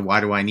question of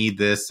why do I need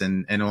this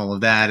and all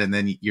of that, and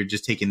then you're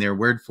just taking their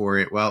word for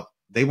it, well,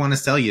 they want to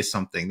sell you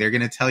something. They're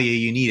going to tell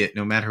you need it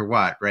no matter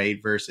what, right?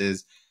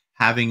 Versus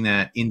having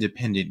that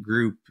independent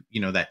group,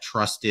 that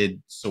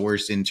trusted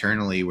source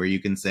internally where you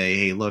can say,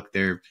 hey, look,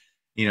 they're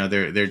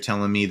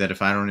telling me that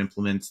if I don't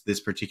implement this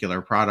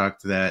particular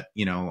product that,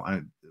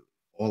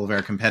 all of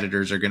our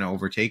competitors are going to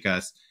overtake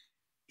us.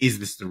 Is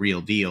this the real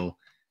deal?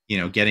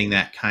 Getting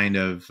that kind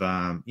of,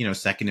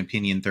 second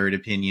opinion, third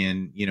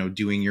opinion,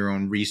 doing your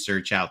own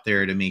research out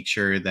there to make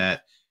sure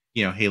that,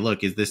 hey,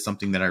 look, is this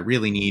something that I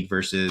really need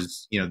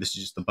versus, this is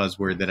just the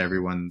buzzword that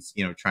everyone's,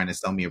 trying to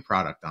sell me a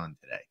product on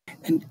today.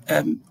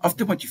 And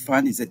often what you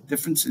find is that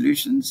different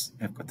solutions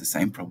have got the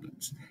same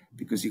problems,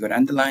 because you've got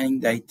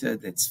underlying data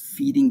that's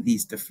feeding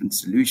these different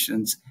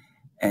solutions.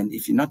 And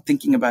if you're not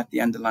thinking about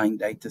the underlying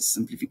data,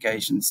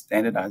 simplification,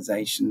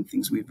 standardization,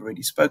 things we've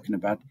already spoken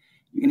about,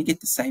 you're going to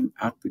get the same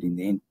output in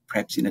the end,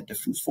 perhaps in a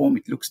different form.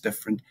 It looks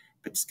different,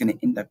 but it's going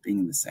to end up being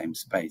in the same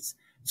space.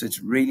 So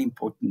it's really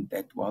important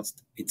that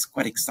whilst it's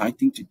quite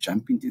exciting to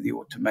jump into the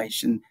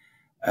automation,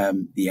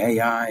 the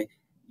AI,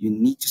 you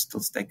need to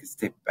still take a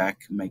step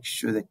back and make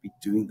sure that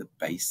we're doing the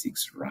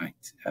basics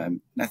right.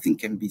 Nothing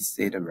can be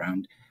said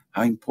around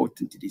how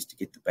important it is to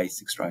get the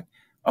basics right.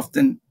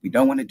 Often we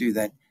don't want to do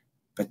that,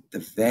 but the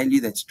value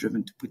that's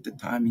driven to put the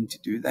time in to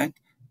do that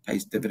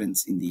pays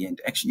dividends in the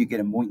end. Actually, you get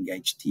a more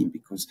engaged team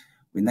because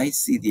when they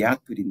see the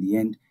output in the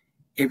end,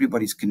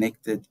 everybody's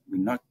connected. We're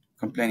not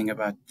complaining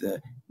about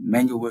the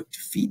manual work to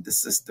feed the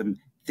system.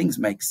 Things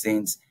make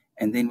sense.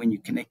 And then when you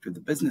connect with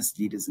the business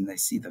leaders and they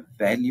see the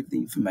value of the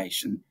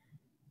information,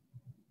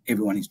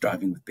 everyone is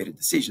driving with better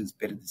decisions.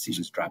 Better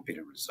decisions drive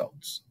better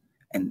results.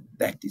 And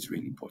that is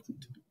really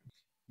important.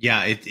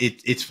 Yeah,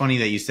 it's funny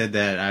that you said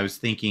that. I was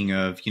thinking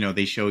of,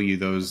 they show you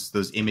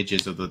those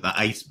images of the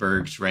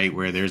icebergs, right,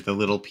 where there's the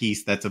little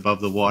piece that's above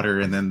the water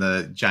and then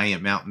the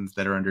giant mountains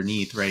that are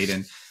underneath, right?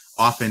 And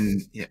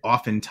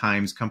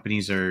oftentimes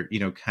companies are,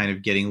 kind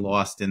of getting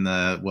lost in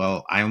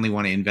well, I only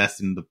want to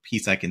invest in the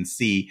piece I can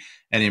see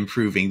and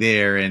improving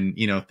there. And,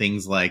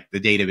 things like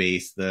the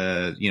database,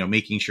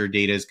 making sure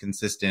data is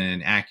consistent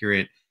and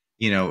accurate,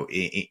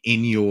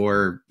 in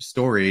your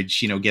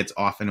storage, gets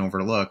often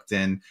overlooked.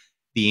 And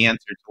the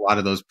answer to a lot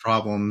of those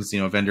problems,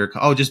 vendor,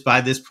 just buy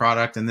this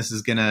product and this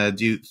is going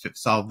to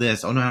solve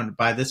this. Oh no,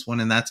 buy this one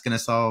and that's going to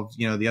solve,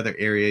 the other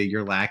area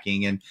you're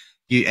lacking. And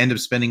you end up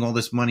spending all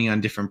this money on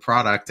different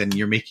product and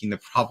you're making the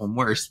problem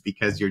worse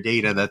because your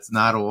data that's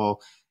not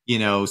all,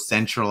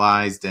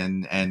 centralized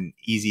and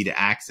easy to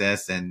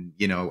access and,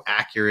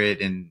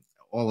 accurate and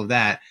all of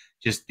that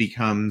just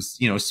becomes,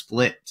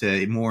 split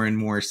to more and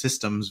more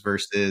systems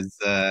versus,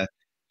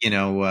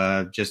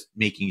 just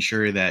making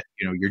sure that,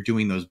 you're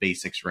doing those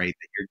basics right,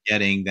 that you're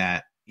getting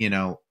that,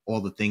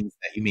 all the things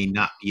that you may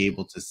not be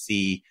able to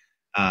see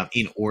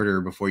in order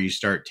before you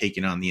start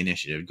taking on the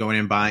initiative. Going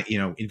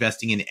and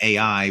investing in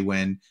AI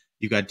when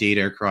you've got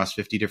data across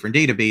 50 different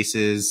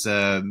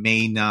databases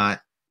may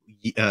not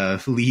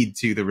lead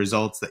to the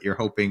results that you're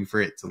hoping for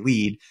it to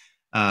lead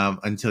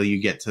until you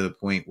get to the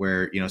point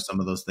where, some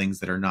of those things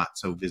that are not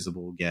so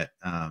visible get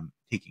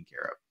taken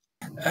care of.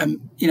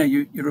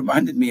 You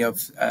reminded me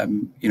of,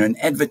 an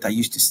advert I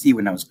used to see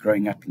when I was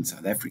growing up in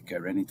South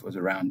Africa, and it was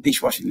around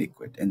dishwashing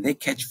liquid. And their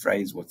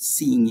catchphrase was,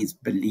 seeing is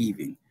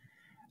believing.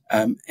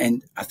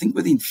 And I think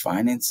within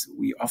finance,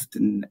 we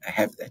often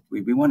have that.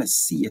 We want to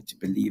see it to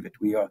believe it.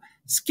 We are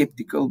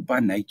skeptical by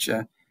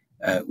nature.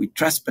 We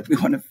trust, but we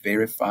want to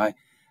verify.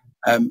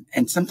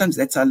 And sometimes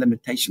that's our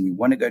limitation. We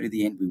want to go to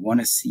the end. We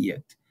want to see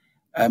it.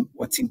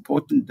 What's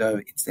important, though,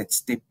 it's that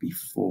step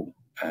before.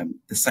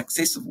 The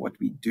success of what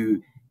we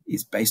do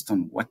is based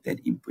on what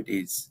that input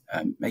is,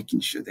 making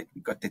sure that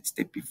we got that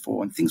step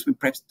before and things we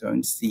perhaps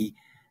don't see,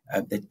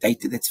 the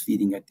data that's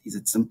feeding it. Is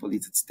it simple?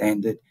 Is it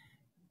standard?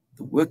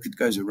 The work that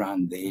goes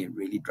around there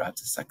really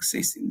drives the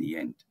success in the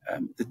end.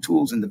 The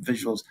tools and the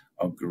visuals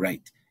are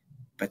great,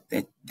 but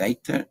that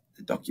data,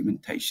 the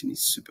documentation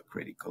is super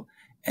critical.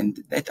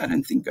 And that I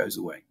don't think goes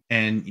away.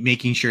 And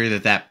making sure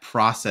that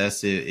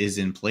process is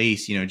in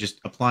place, just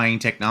applying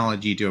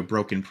technology to a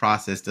broken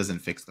process doesn't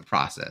fix the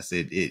process.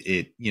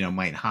 It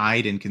might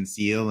hide and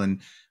conceal and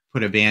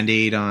put a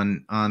Band-Aid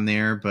on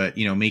there, but,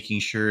 making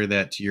sure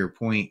that, to your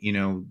point,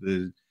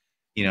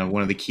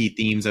 one of the key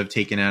themes I've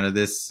taken out of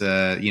this,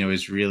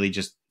 is really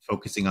just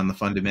focusing on the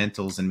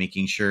fundamentals and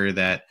making sure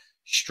that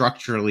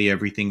structurally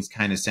everything's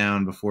kind of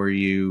sound before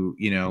you,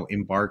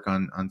 embark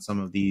on some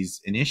of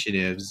these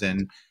initiatives.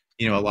 And,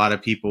 a lot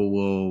of people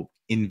will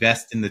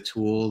invest in the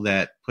tool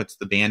that puts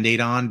the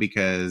Band-Aid on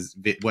because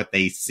what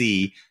they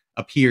see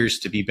appears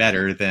to be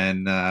better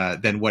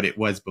than what it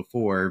was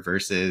before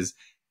versus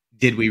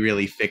did we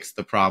really fix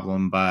the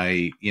problem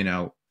by,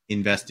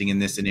 investing in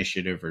this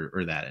initiative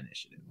or that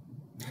initiative?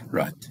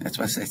 Right. That's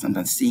why I say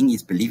sometimes seeing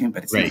is believing,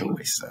 but it's not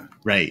always so.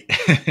 Right.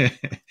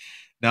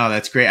 No,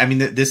 that's great. I mean,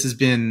 this has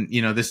been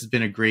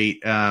a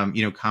great,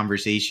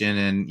 conversation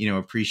and,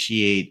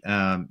 appreciate,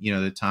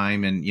 the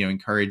time and,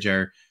 encourage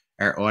our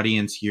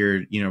audience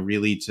here,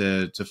 really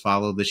to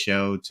follow the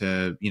show,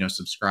 to,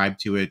 subscribe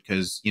to it.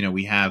 Cause,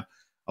 we have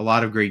a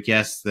lot of great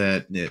guests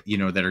that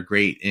are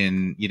great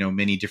in,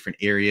 many different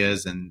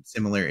areas and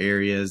similar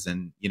areas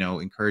and,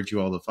 encourage you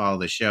all to follow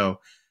the show.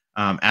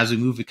 As we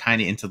move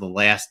kind of into the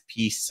last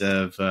piece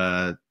of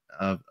the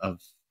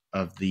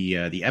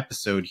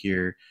episode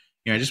here,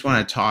 I just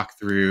want to talk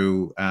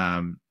through,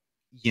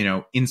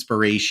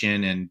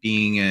 inspiration and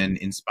being an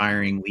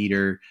inspiring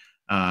leader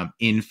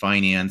in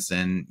finance.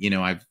 And,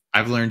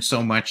 I've learned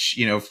so much,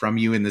 from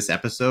you in this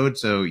episode.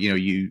 So,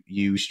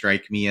 you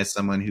strike me as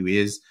someone who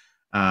is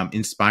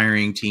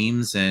inspiring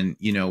teams and,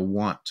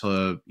 want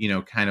to,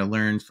 kind of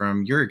learn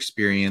from your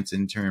experience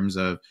in terms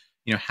of,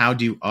 how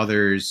do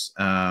others,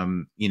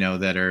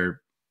 that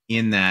are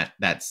in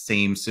that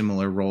same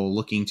similar role,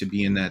 looking to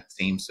be in that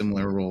same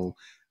similar role,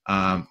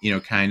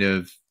 kind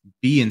of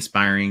be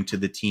inspiring to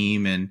the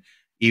team. And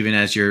even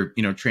as you're,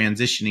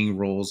 transitioning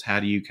roles, how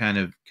do you kind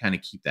of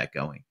keep that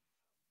going?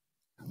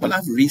 Well,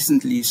 I've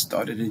recently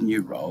started a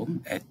new role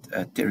at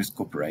Terex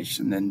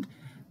Corporation. And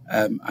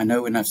I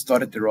know when I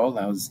started the role,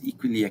 I was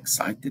equally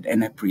excited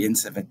and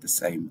apprehensive at the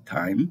same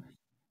time.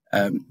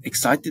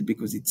 Excited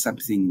because it's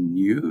something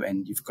new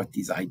and you've got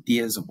these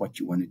ideas of what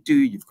you want to do.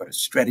 You've got a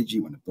strategy,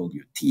 you want to build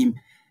your team.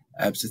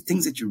 So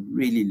things that you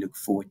really look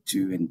forward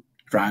to and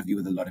drive you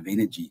with a lot of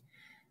energy.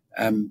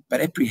 But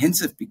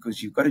apprehensive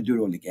because you've got to do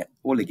it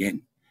all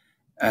again.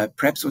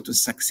 Perhaps what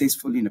was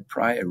successful in a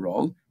prior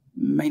role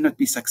may not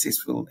be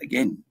successful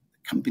again.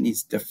 The company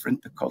is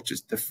different, the culture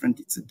is different,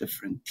 it's a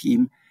different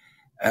team.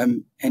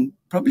 And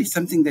probably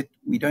something that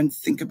we don't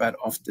think about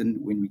often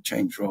when we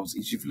change roles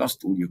is you've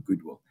lost all your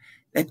goodwill.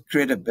 That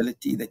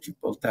credibility that you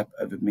built up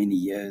over many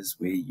years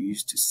where you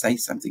used to say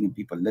something and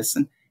people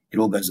listen, it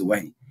all goes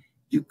away.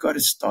 You've got to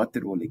start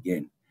it all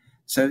again.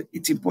 So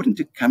it's important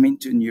to come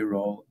into a new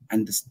role,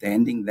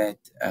 understanding that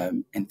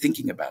and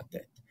thinking about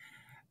that.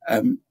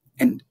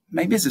 And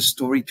maybe as a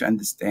story to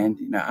understand,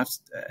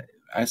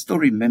 I still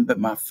remember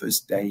my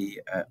first day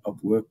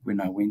of work when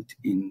I went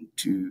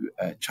into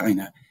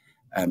China.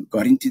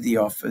 Got into the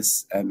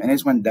office, and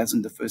as one does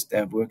on the first day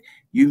of work,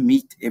 you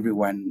meet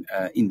everyone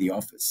in the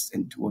office.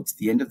 And towards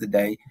the end of the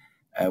day,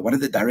 one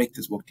of the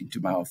directors walked into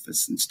my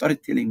office and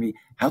started telling me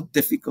how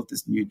difficult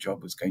this new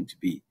job was going to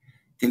be,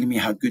 telling me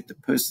how good the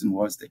person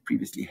was that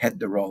previously had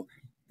the role.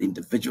 The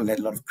individual had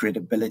a lot of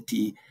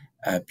credibility.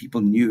 People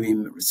knew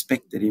him,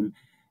 respected him.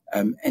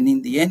 And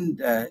in the end,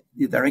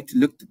 the director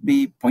looked at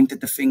me,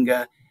 pointed the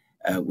finger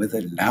with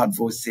a loud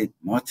voice, said,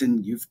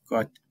 "Martin, you've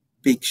got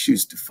big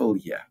shoes to fill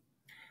here."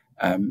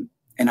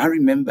 And I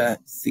remember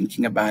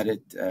thinking about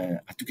it.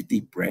 I took a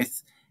deep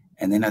breath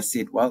and then I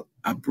said, well,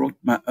 I brought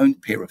my own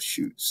pair of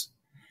shoes.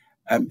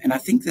 And I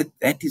think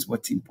that is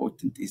what's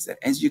important, is that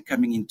as you're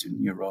coming into a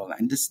new role,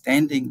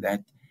 understanding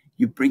that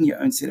you bring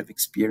your own set of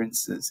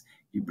experiences,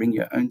 you bring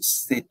your own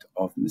set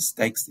of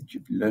mistakes that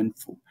you've learned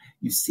from.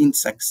 You've seen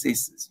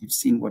successes, you've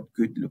seen what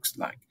good looks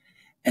like.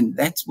 And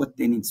that's what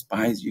then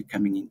inspires you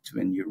coming into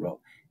a new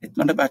role. It's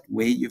not about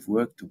where you've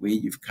worked or where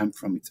you've come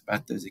from. It's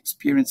about those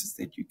experiences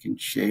that you can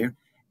share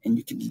and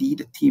you can lead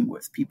a team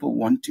with. People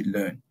want to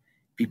learn.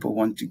 People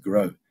want to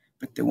grow,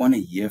 but they want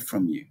to hear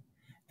from you.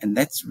 And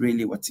that's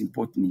really what's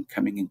important in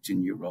coming into a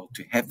new role,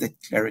 to have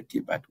that clarity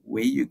about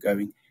where you're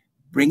going,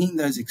 bringing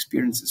those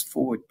experiences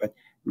forward, but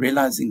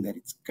realizing that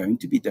it's going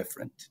to be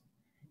different.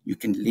 You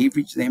can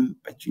leverage them,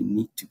 but you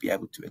need to be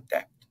able to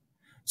adapt.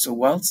 So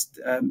whilst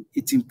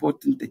it's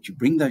important that you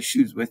bring those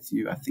shoes with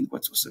you, I think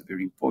what's also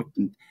very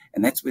important,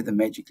 and that's where the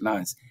magic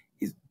lies,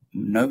 is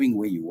knowing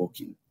where you're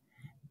walking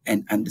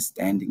and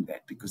understanding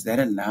that, because that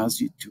allows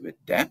you to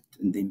adapt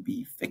and then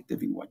be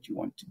effective in what you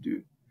want to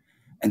do.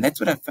 And that's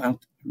what I found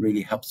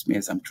really helps me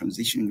as I'm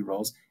transitioning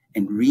roles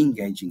and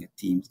re-engaging at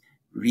teams,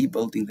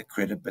 rebuilding the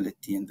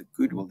credibility and the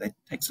goodwill. That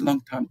takes a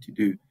long time to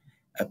do,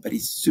 but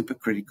it's super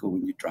critical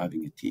when you're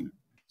driving a team.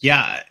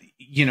 Yeah.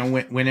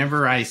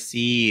 Whenever I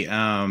see,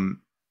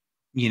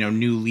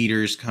 new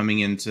leaders coming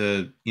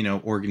into,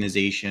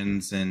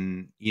 organizations,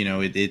 and,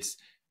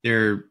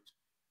 there are a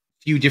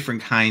few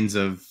different kinds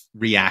of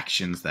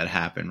reactions that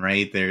happen,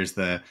 right? There's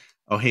the,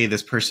 oh, hey,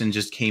 this person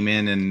just came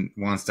in and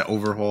wants to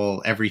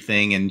overhaul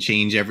everything and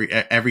change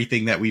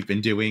everything that we've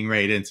been doing,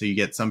 right? And so you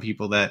get some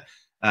people that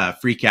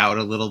freak out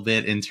a little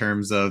bit in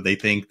terms of, they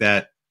think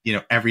that,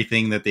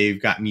 everything that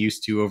they've gotten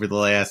used to over the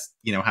last,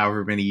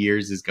 however many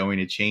years is going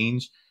to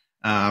change.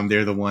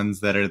 They're the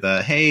ones that are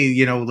the, hey,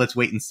 let's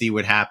wait and see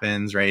what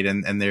happens, right?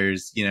 And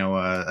there's,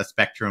 a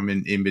spectrum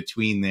in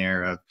between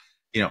there of,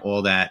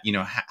 all that.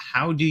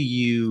 How do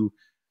you,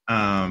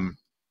 come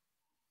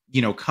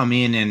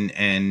in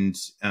and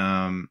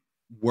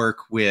work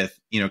with,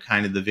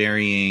 kind of the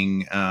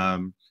varying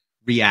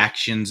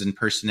reactions and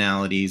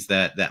personalities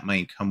that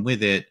might come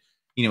with it,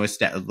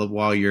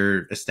 while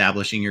you're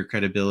establishing your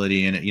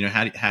credibility, and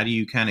how do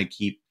you kind of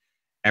keep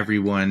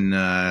everyone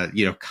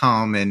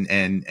calm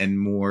and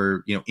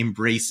more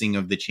embracing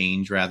of the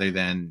change, rather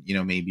than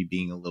maybe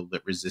being a little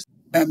bit resistant?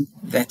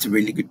 That's a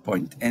really good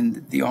point,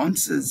 and the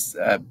answers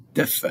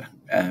differ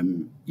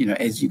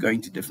as you go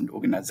into different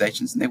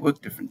organizations, and they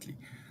work differently.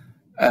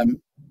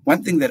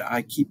 One thing that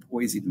I keep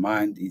always in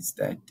mind is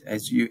that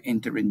as you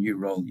enter a new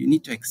role, you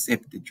need to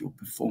accept that your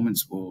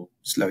performance will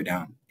slow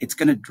down. It's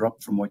going to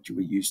drop from what you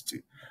were used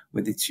to.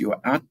 Whether it's your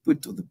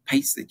output or the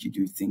pace that you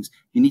do things,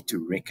 you need to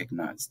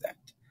recognize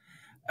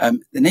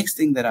that. The next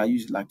thing that I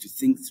usually like to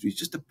think through is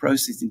just a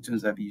process in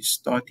terms of you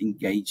start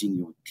engaging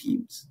your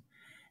teams.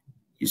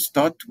 You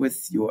start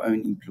with your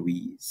own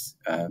employees,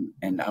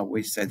 and I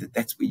always say that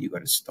that's where you got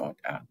to start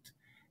out.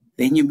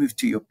 Then you move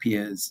to your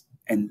peers,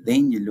 and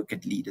then you look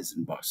at leaders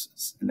and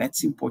bosses. And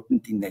that's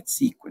important in that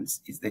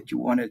sequence, is that you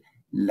want to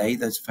lay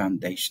those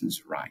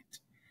foundations right.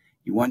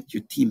 You want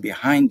your team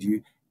behind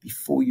you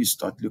before you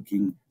start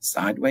looking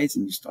sideways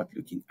and you start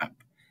looking up.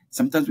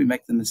 Sometimes we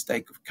make the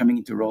mistake of coming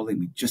into a role and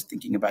we're just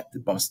thinking about the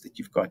boss that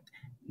you've got,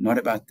 not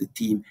about the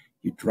team.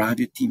 You drive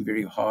your team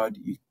very hard.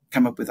 You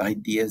come up with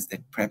ideas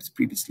that perhaps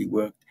previously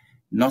worked,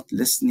 not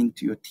listening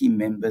to your team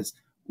members,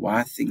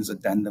 why things are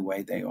done the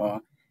way they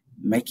are,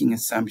 making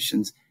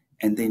assumptions.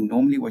 And then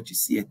normally what you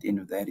see at the end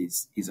of that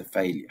is a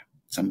failure.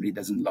 Somebody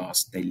doesn't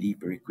last, they leave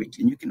very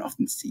quickly, and you can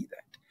often see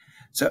that.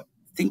 So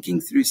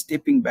thinking through,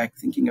 stepping back,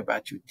 thinking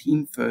about your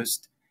team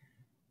first,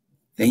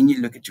 Then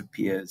you look at your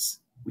peers,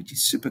 which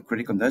is super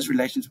critical. And those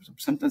relationships are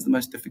sometimes the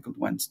most difficult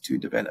ones to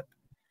develop.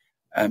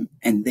 And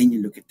then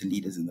you look at the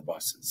leaders and the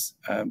bosses,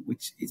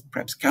 which is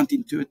perhaps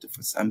counterintuitive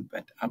for some,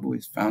 but I've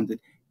always found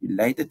that you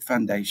lay that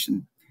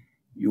foundation,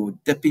 your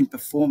dip in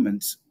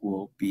performance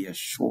will be a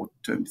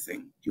short-term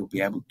thing. You'll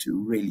be able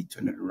to really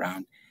turn it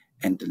around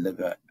and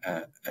deliver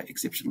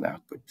exceptional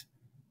output.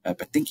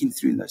 But thinking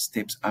through those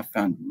steps, I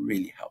found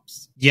really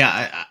helps.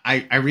 Yeah,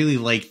 I really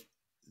like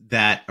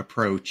that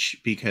approach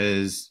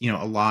because, you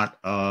know, a lot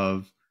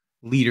of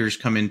leaders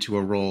come into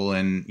a role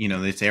and, you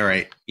know, they say, all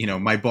right, you know,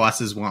 my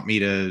bosses want me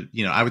to,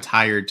 you know, I was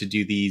hired to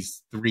do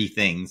these 3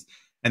 things,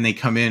 and they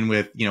come in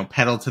with, you know,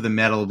 pedal to the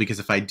metal, because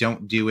if I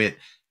don't do it,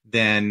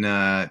 then,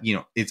 you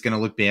know, it's going to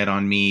look bad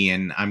on me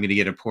and I'm going to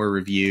get a poor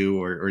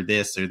review or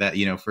this or that,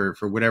 you know, for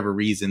whatever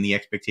reason, the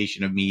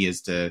expectation of me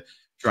is to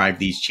drive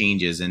these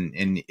changes.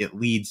 And it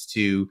leads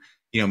to,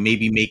 you know,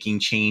 maybe making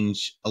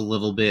change a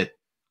little bit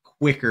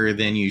quicker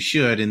than you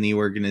should in the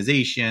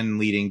organization,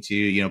 leading to,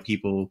 you know,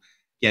 people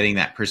getting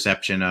that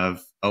perception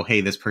of, oh, hey,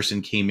 this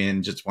person came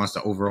in, just wants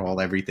to overhaul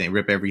everything,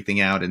 rip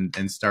everything out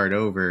and start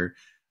over.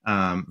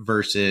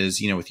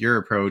 Versus, you know, with your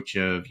approach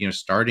of, you know,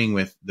 starting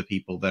with the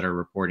people that are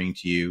reporting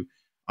to you,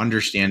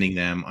 understanding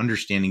them,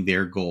 understanding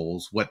their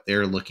goals, what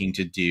they're looking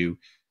to do,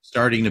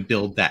 starting to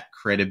build that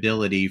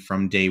credibility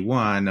from day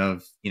one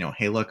of, you know,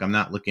 hey, look, I'm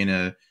not looking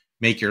to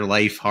make your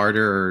life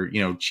harder or, you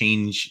know,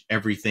 change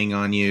everything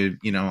on you,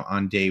 you know,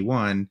 on day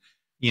one,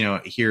 you know,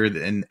 here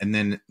and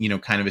then, you know,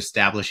 kind of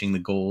establishing the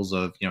goals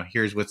of, you know,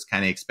 here's what's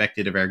kind of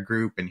expected of our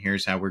group and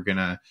here's how we're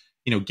gonna,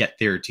 you know, get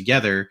there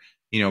together.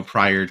 You know,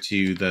 prior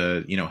to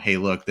the, you know, hey,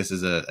 look, this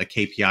is a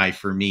KPI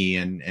for me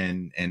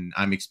and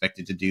I'm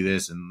expected to do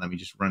this and let me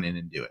just run in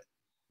and do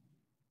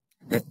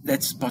it.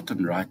 That's spot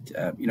on, right?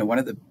 You know, one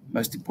of the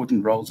most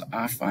important roles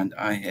I find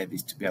I have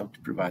is to be able to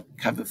provide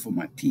cover for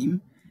my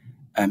team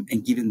and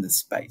give them the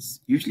space.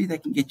 Usually they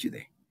can get you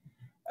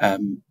there,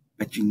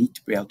 but you need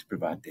to be able to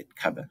provide that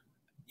cover.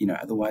 You know,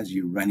 otherwise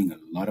you're running a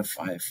lot of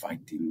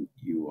firefighting.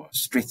 You are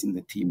stressing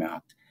the team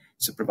out.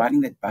 So providing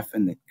that buffer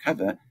and that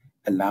cover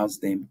allows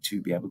them to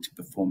be able to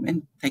perform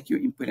and take your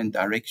input and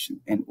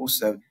direction. And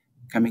also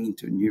coming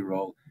into a new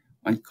role,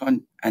 one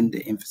can't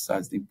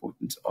underemphasize the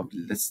importance of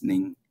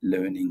listening,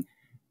 learning,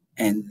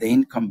 and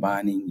then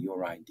combining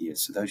your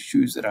ideas. So those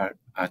shoes that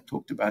I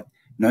talked about,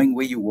 knowing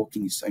where you're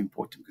walking is so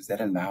important because that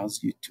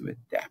allows you to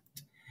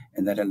adapt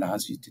and that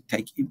allows you to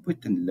take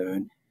input and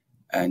learn,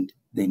 and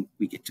then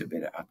we get to a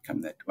better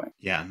outcome that way.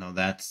 Yeah, no,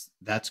 that's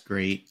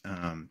great.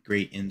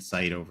 Great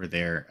insight over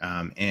there.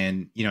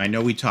 And, you know, I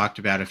know we talked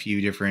about a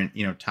few different,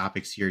 you know,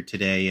 topics here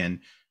today, and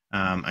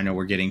I know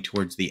we're getting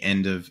towards the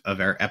end of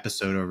our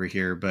episode over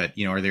here, but,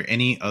 you know, are there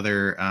any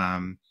other,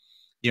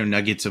 you know,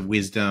 nuggets of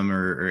wisdom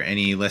or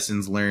any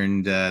lessons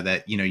learned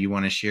that, you know, you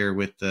want to share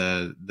with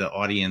the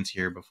audience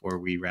here before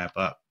we wrap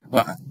up?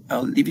 Well,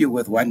 I'll leave you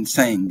with one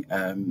saying,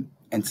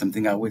 and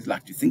something I always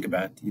like to think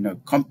about, you know,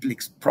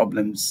 complex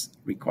problems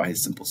require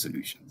simple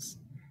solutions.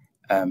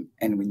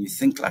 And when you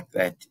think like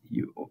that,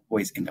 you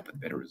always end up with a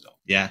better result.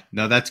 Yeah,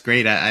 no, that's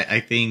great. I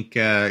think,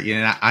 you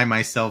know, I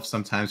myself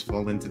sometimes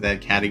fall into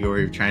that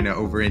category of trying to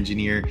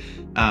over-engineer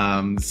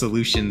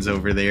solutions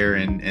over there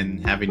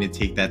and having to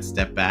take that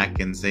step back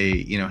and say,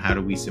 you know, how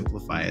do we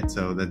simplify it?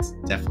 So that's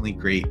definitely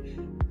great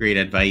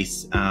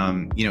advice.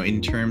 You know, in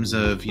terms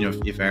of, you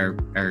know, if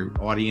our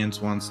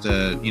audience wants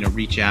to, you know,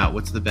 reach out,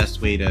 what's the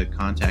best way to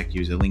contact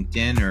you? Is it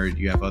LinkedIn or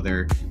do you have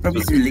other?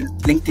 Probably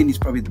LinkedIn is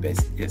probably the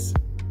best. Yes.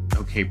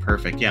 Okay,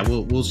 perfect. Yeah,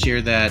 we'll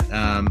share that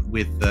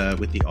with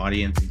the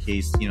audience in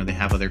case, you know, they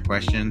have other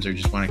questions or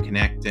just want to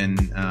connect and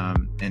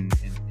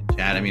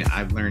chat. I mean,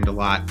 I've learned a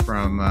lot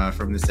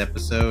from this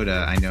episode.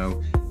 I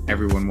know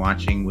everyone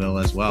watching will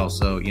as well.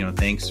 So, you know,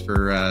 thanks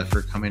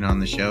for coming on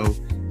the show.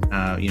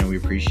 You know, we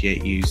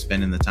appreciate you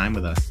spending the time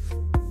with us.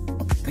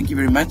 Thank you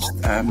very much.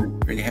 I'm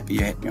really happy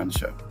you had me on the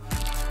show.